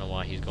well. I don't know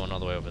why he's going all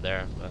the way over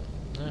there, but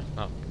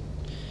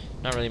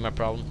not really my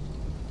problem.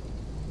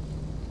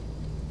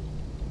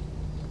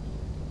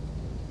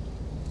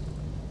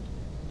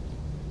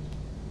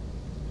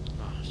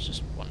 Oh, it's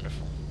just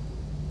wonderful.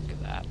 Look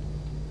at that.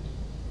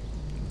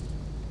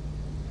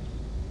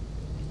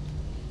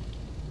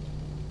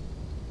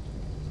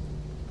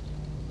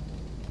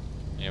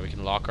 Yeah, we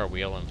can lock our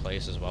wheel in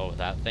place as well with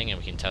that thing, and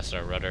we can test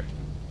our rudder.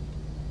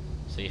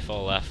 See,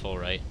 full left, full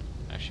right.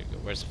 Actually,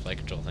 where's the flight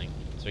control thing?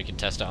 So we can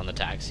test it on the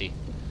taxi.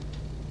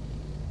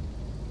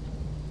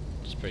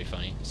 It's pretty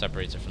funny.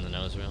 Separates it from the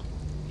nose wheel.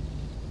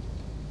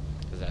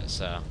 Because that's,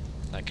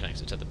 that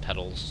connects it to the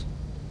pedals.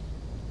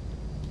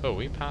 Oh,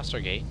 we passed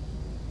our gate.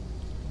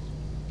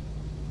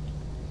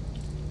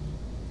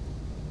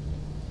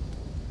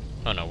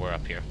 Oh no, we're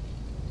up here.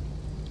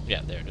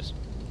 Yeah, there it is.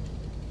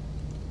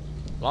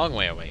 Long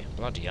way away.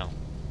 Bloody hell.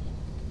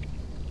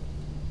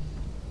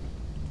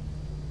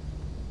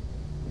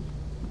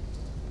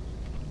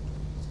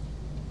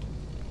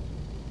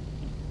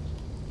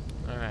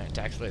 Alright,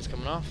 taxi light's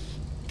coming off.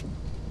 I'm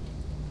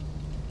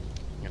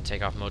gonna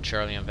take off mode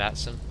Charlie and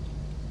VATSIM.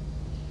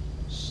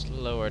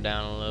 Slow her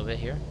down a little bit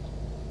here.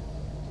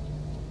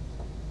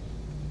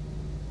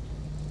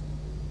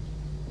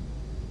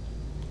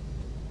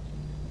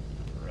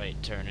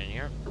 Right turn in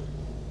here.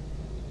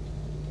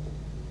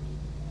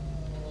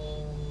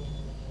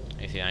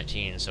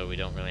 A319, so we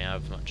don't really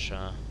have much,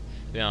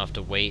 we don't have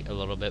to wait a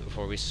little bit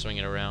before we swing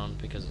it around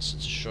because it's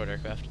such a short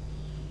aircraft.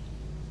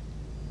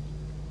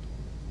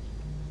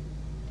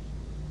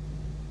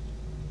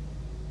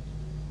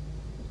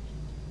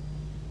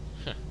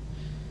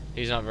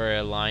 He's not very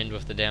aligned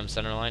with the damn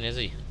center line, is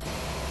he?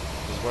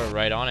 Because we're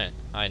right on it.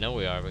 I know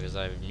we are because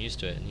I'm used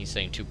to it, and he's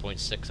saying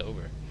 2.6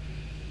 over.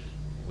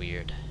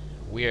 Weird.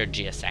 Weird,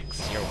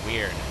 GSX. You're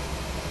weird.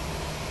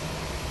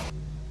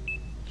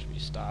 Should be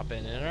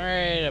stopping in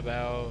right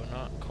about...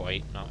 Not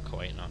quite,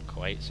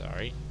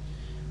 sorry.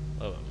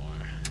 A little bit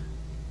more.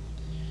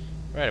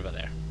 Right about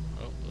there.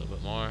 Oh, a little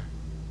bit more.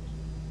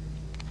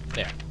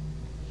 There.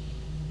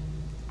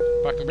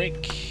 Parking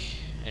brake.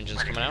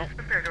 Engine's coming out.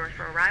 Prepare doors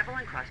for arrival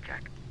and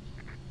cross-check.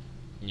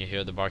 You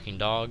hear the barking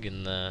dog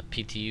in the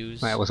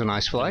PTUs. That was a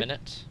nice flight.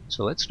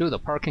 So let's do the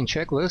parking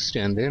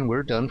checklist and then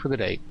we're done for the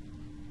day.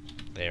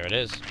 There it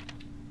is.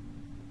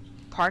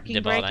 Parking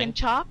brake and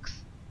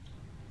chocks.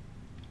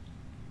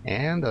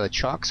 And the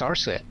chocks are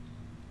set.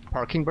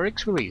 Parking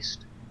brakes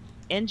released.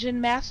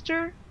 Engine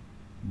master.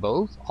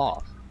 Both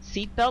off.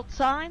 Seatbelt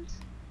signs.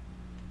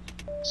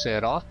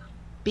 Set off.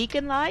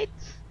 Beacon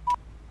lights.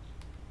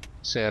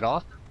 Set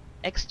off.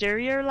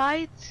 Exterior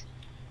lights.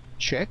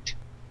 Checked.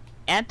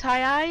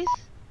 Anti-ice.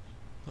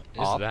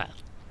 What is that?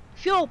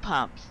 Fuel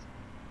pumps.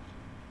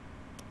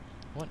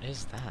 What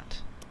is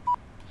that?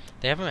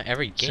 They have them at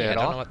every gate. Set I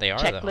don't off. know what they are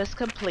Checklist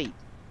though. complete.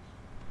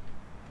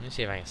 Let me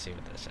see if I can see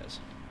what this says.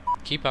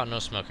 Keep out no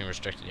smoking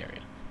restricted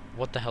area.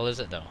 What the hell is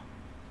it though?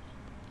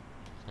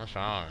 That's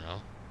what I don't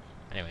know.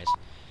 Anyways,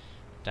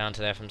 down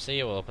to the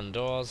FMC. We'll open the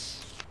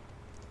doors.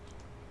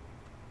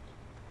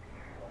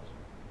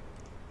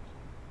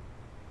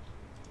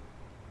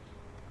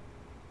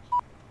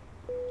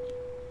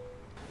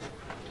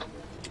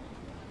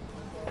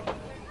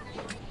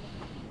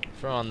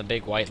 Throw on the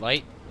big white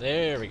light.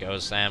 There we go,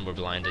 and we're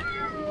blinded.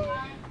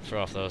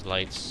 Throw off those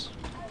lights.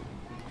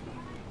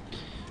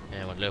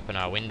 And we'll open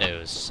our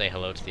windows, say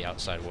hello to the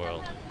outside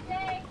world.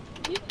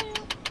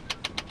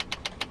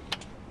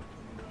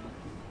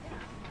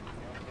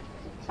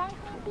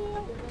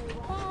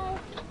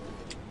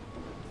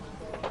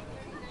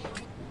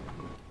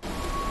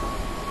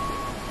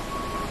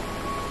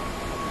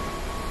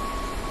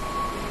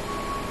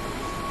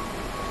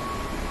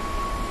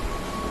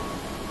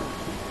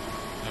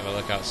 Have a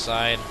look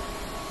outside.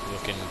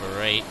 Looking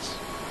great.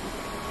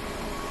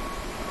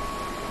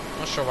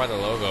 Not sure why the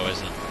logo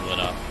isn't lit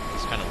up.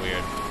 It's kind of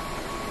weird.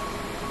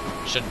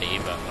 Should be,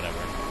 but whatever.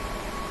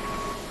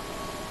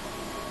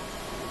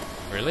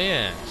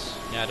 Brilliant.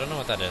 Yeah, I don't know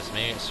what that is.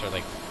 Maybe it's for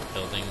like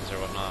buildings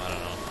or whatnot. I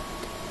don't know.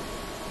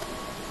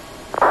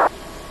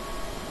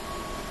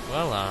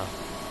 Well,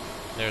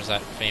 there's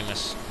that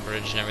famous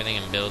bridge and everything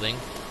and building.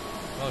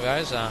 Well,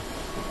 guys,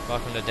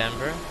 welcome to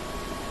Denver.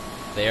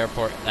 The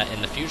airport that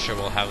in the future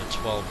will have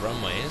 12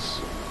 runways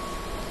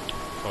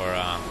for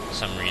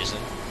some reason.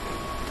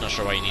 Not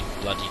sure why you need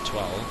bloody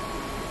 12.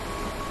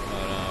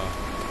 But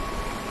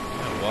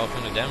yeah,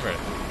 welcome to Denver.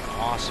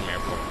 Awesome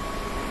airport.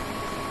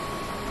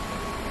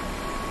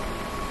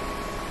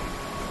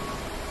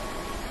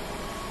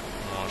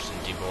 Watch them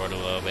deboard a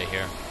little bit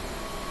here.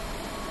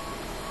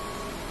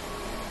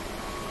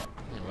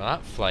 Well,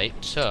 that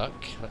flight took,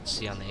 let's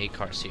see on the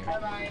A-cars here.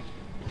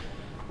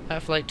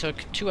 That flight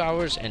took 2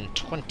 hours and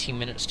 20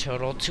 minutes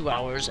total, 2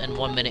 hours and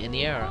 1 minute in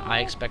the air.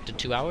 I expected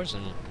 2 hours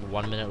and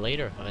 1 minute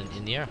later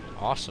in the air.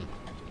 Awesome.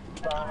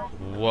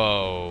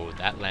 Whoa,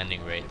 that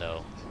landing rate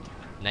though.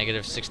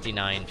 Negative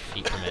 69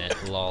 feet per minute,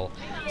 lol.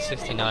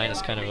 69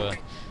 is kind of a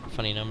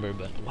funny number,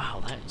 but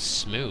wow, that is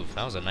smooth.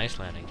 That was a nice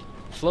landing.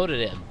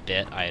 Floated it a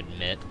bit, I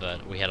admit,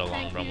 but we had a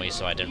long runway,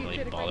 so I didn't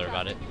really bother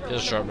about it. If it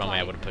was a short runway,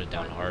 I would have put it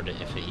down hard,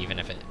 even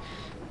if it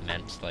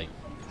meant, like,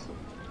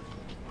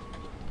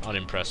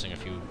 unimpressing a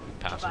few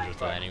passengers with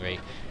the landing rate,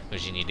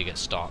 because you need to get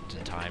stopped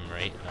in time,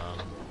 right?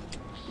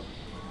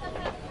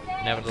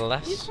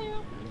 Nevertheless,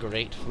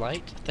 great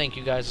flight. Thank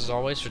you guys, as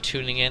always, for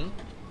tuning in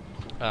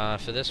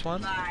for this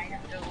one.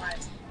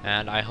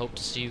 And I hope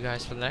to see you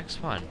guys for the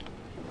next one.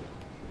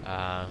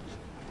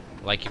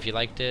 Like if you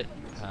liked it.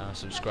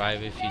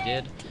 Subscribe if you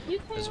did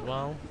as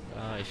well,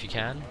 if you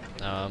can.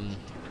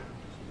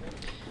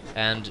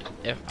 And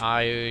if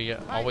I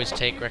always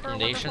take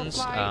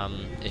recommendations.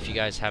 If you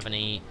guys have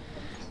any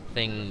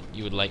anything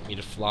you would like me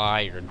to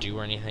fly or do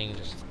or anything,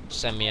 just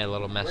send me a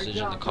little message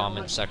in the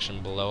comments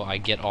section below. I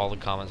get all the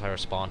comments, I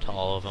respond to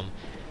all of them.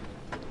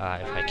 If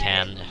I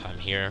can, if I'm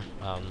here.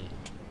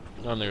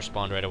 Normally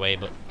respond right away,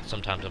 but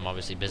sometimes I'm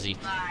obviously busy.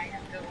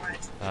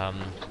 Other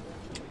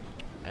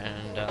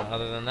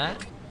than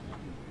that,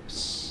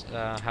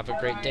 have a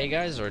great day,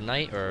 guys, or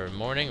night, or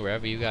morning,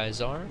 wherever you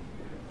guys are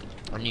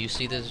when you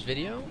see this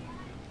video.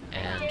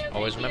 And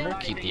always remember,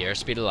 keep the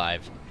airspeed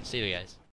alive. See you guys.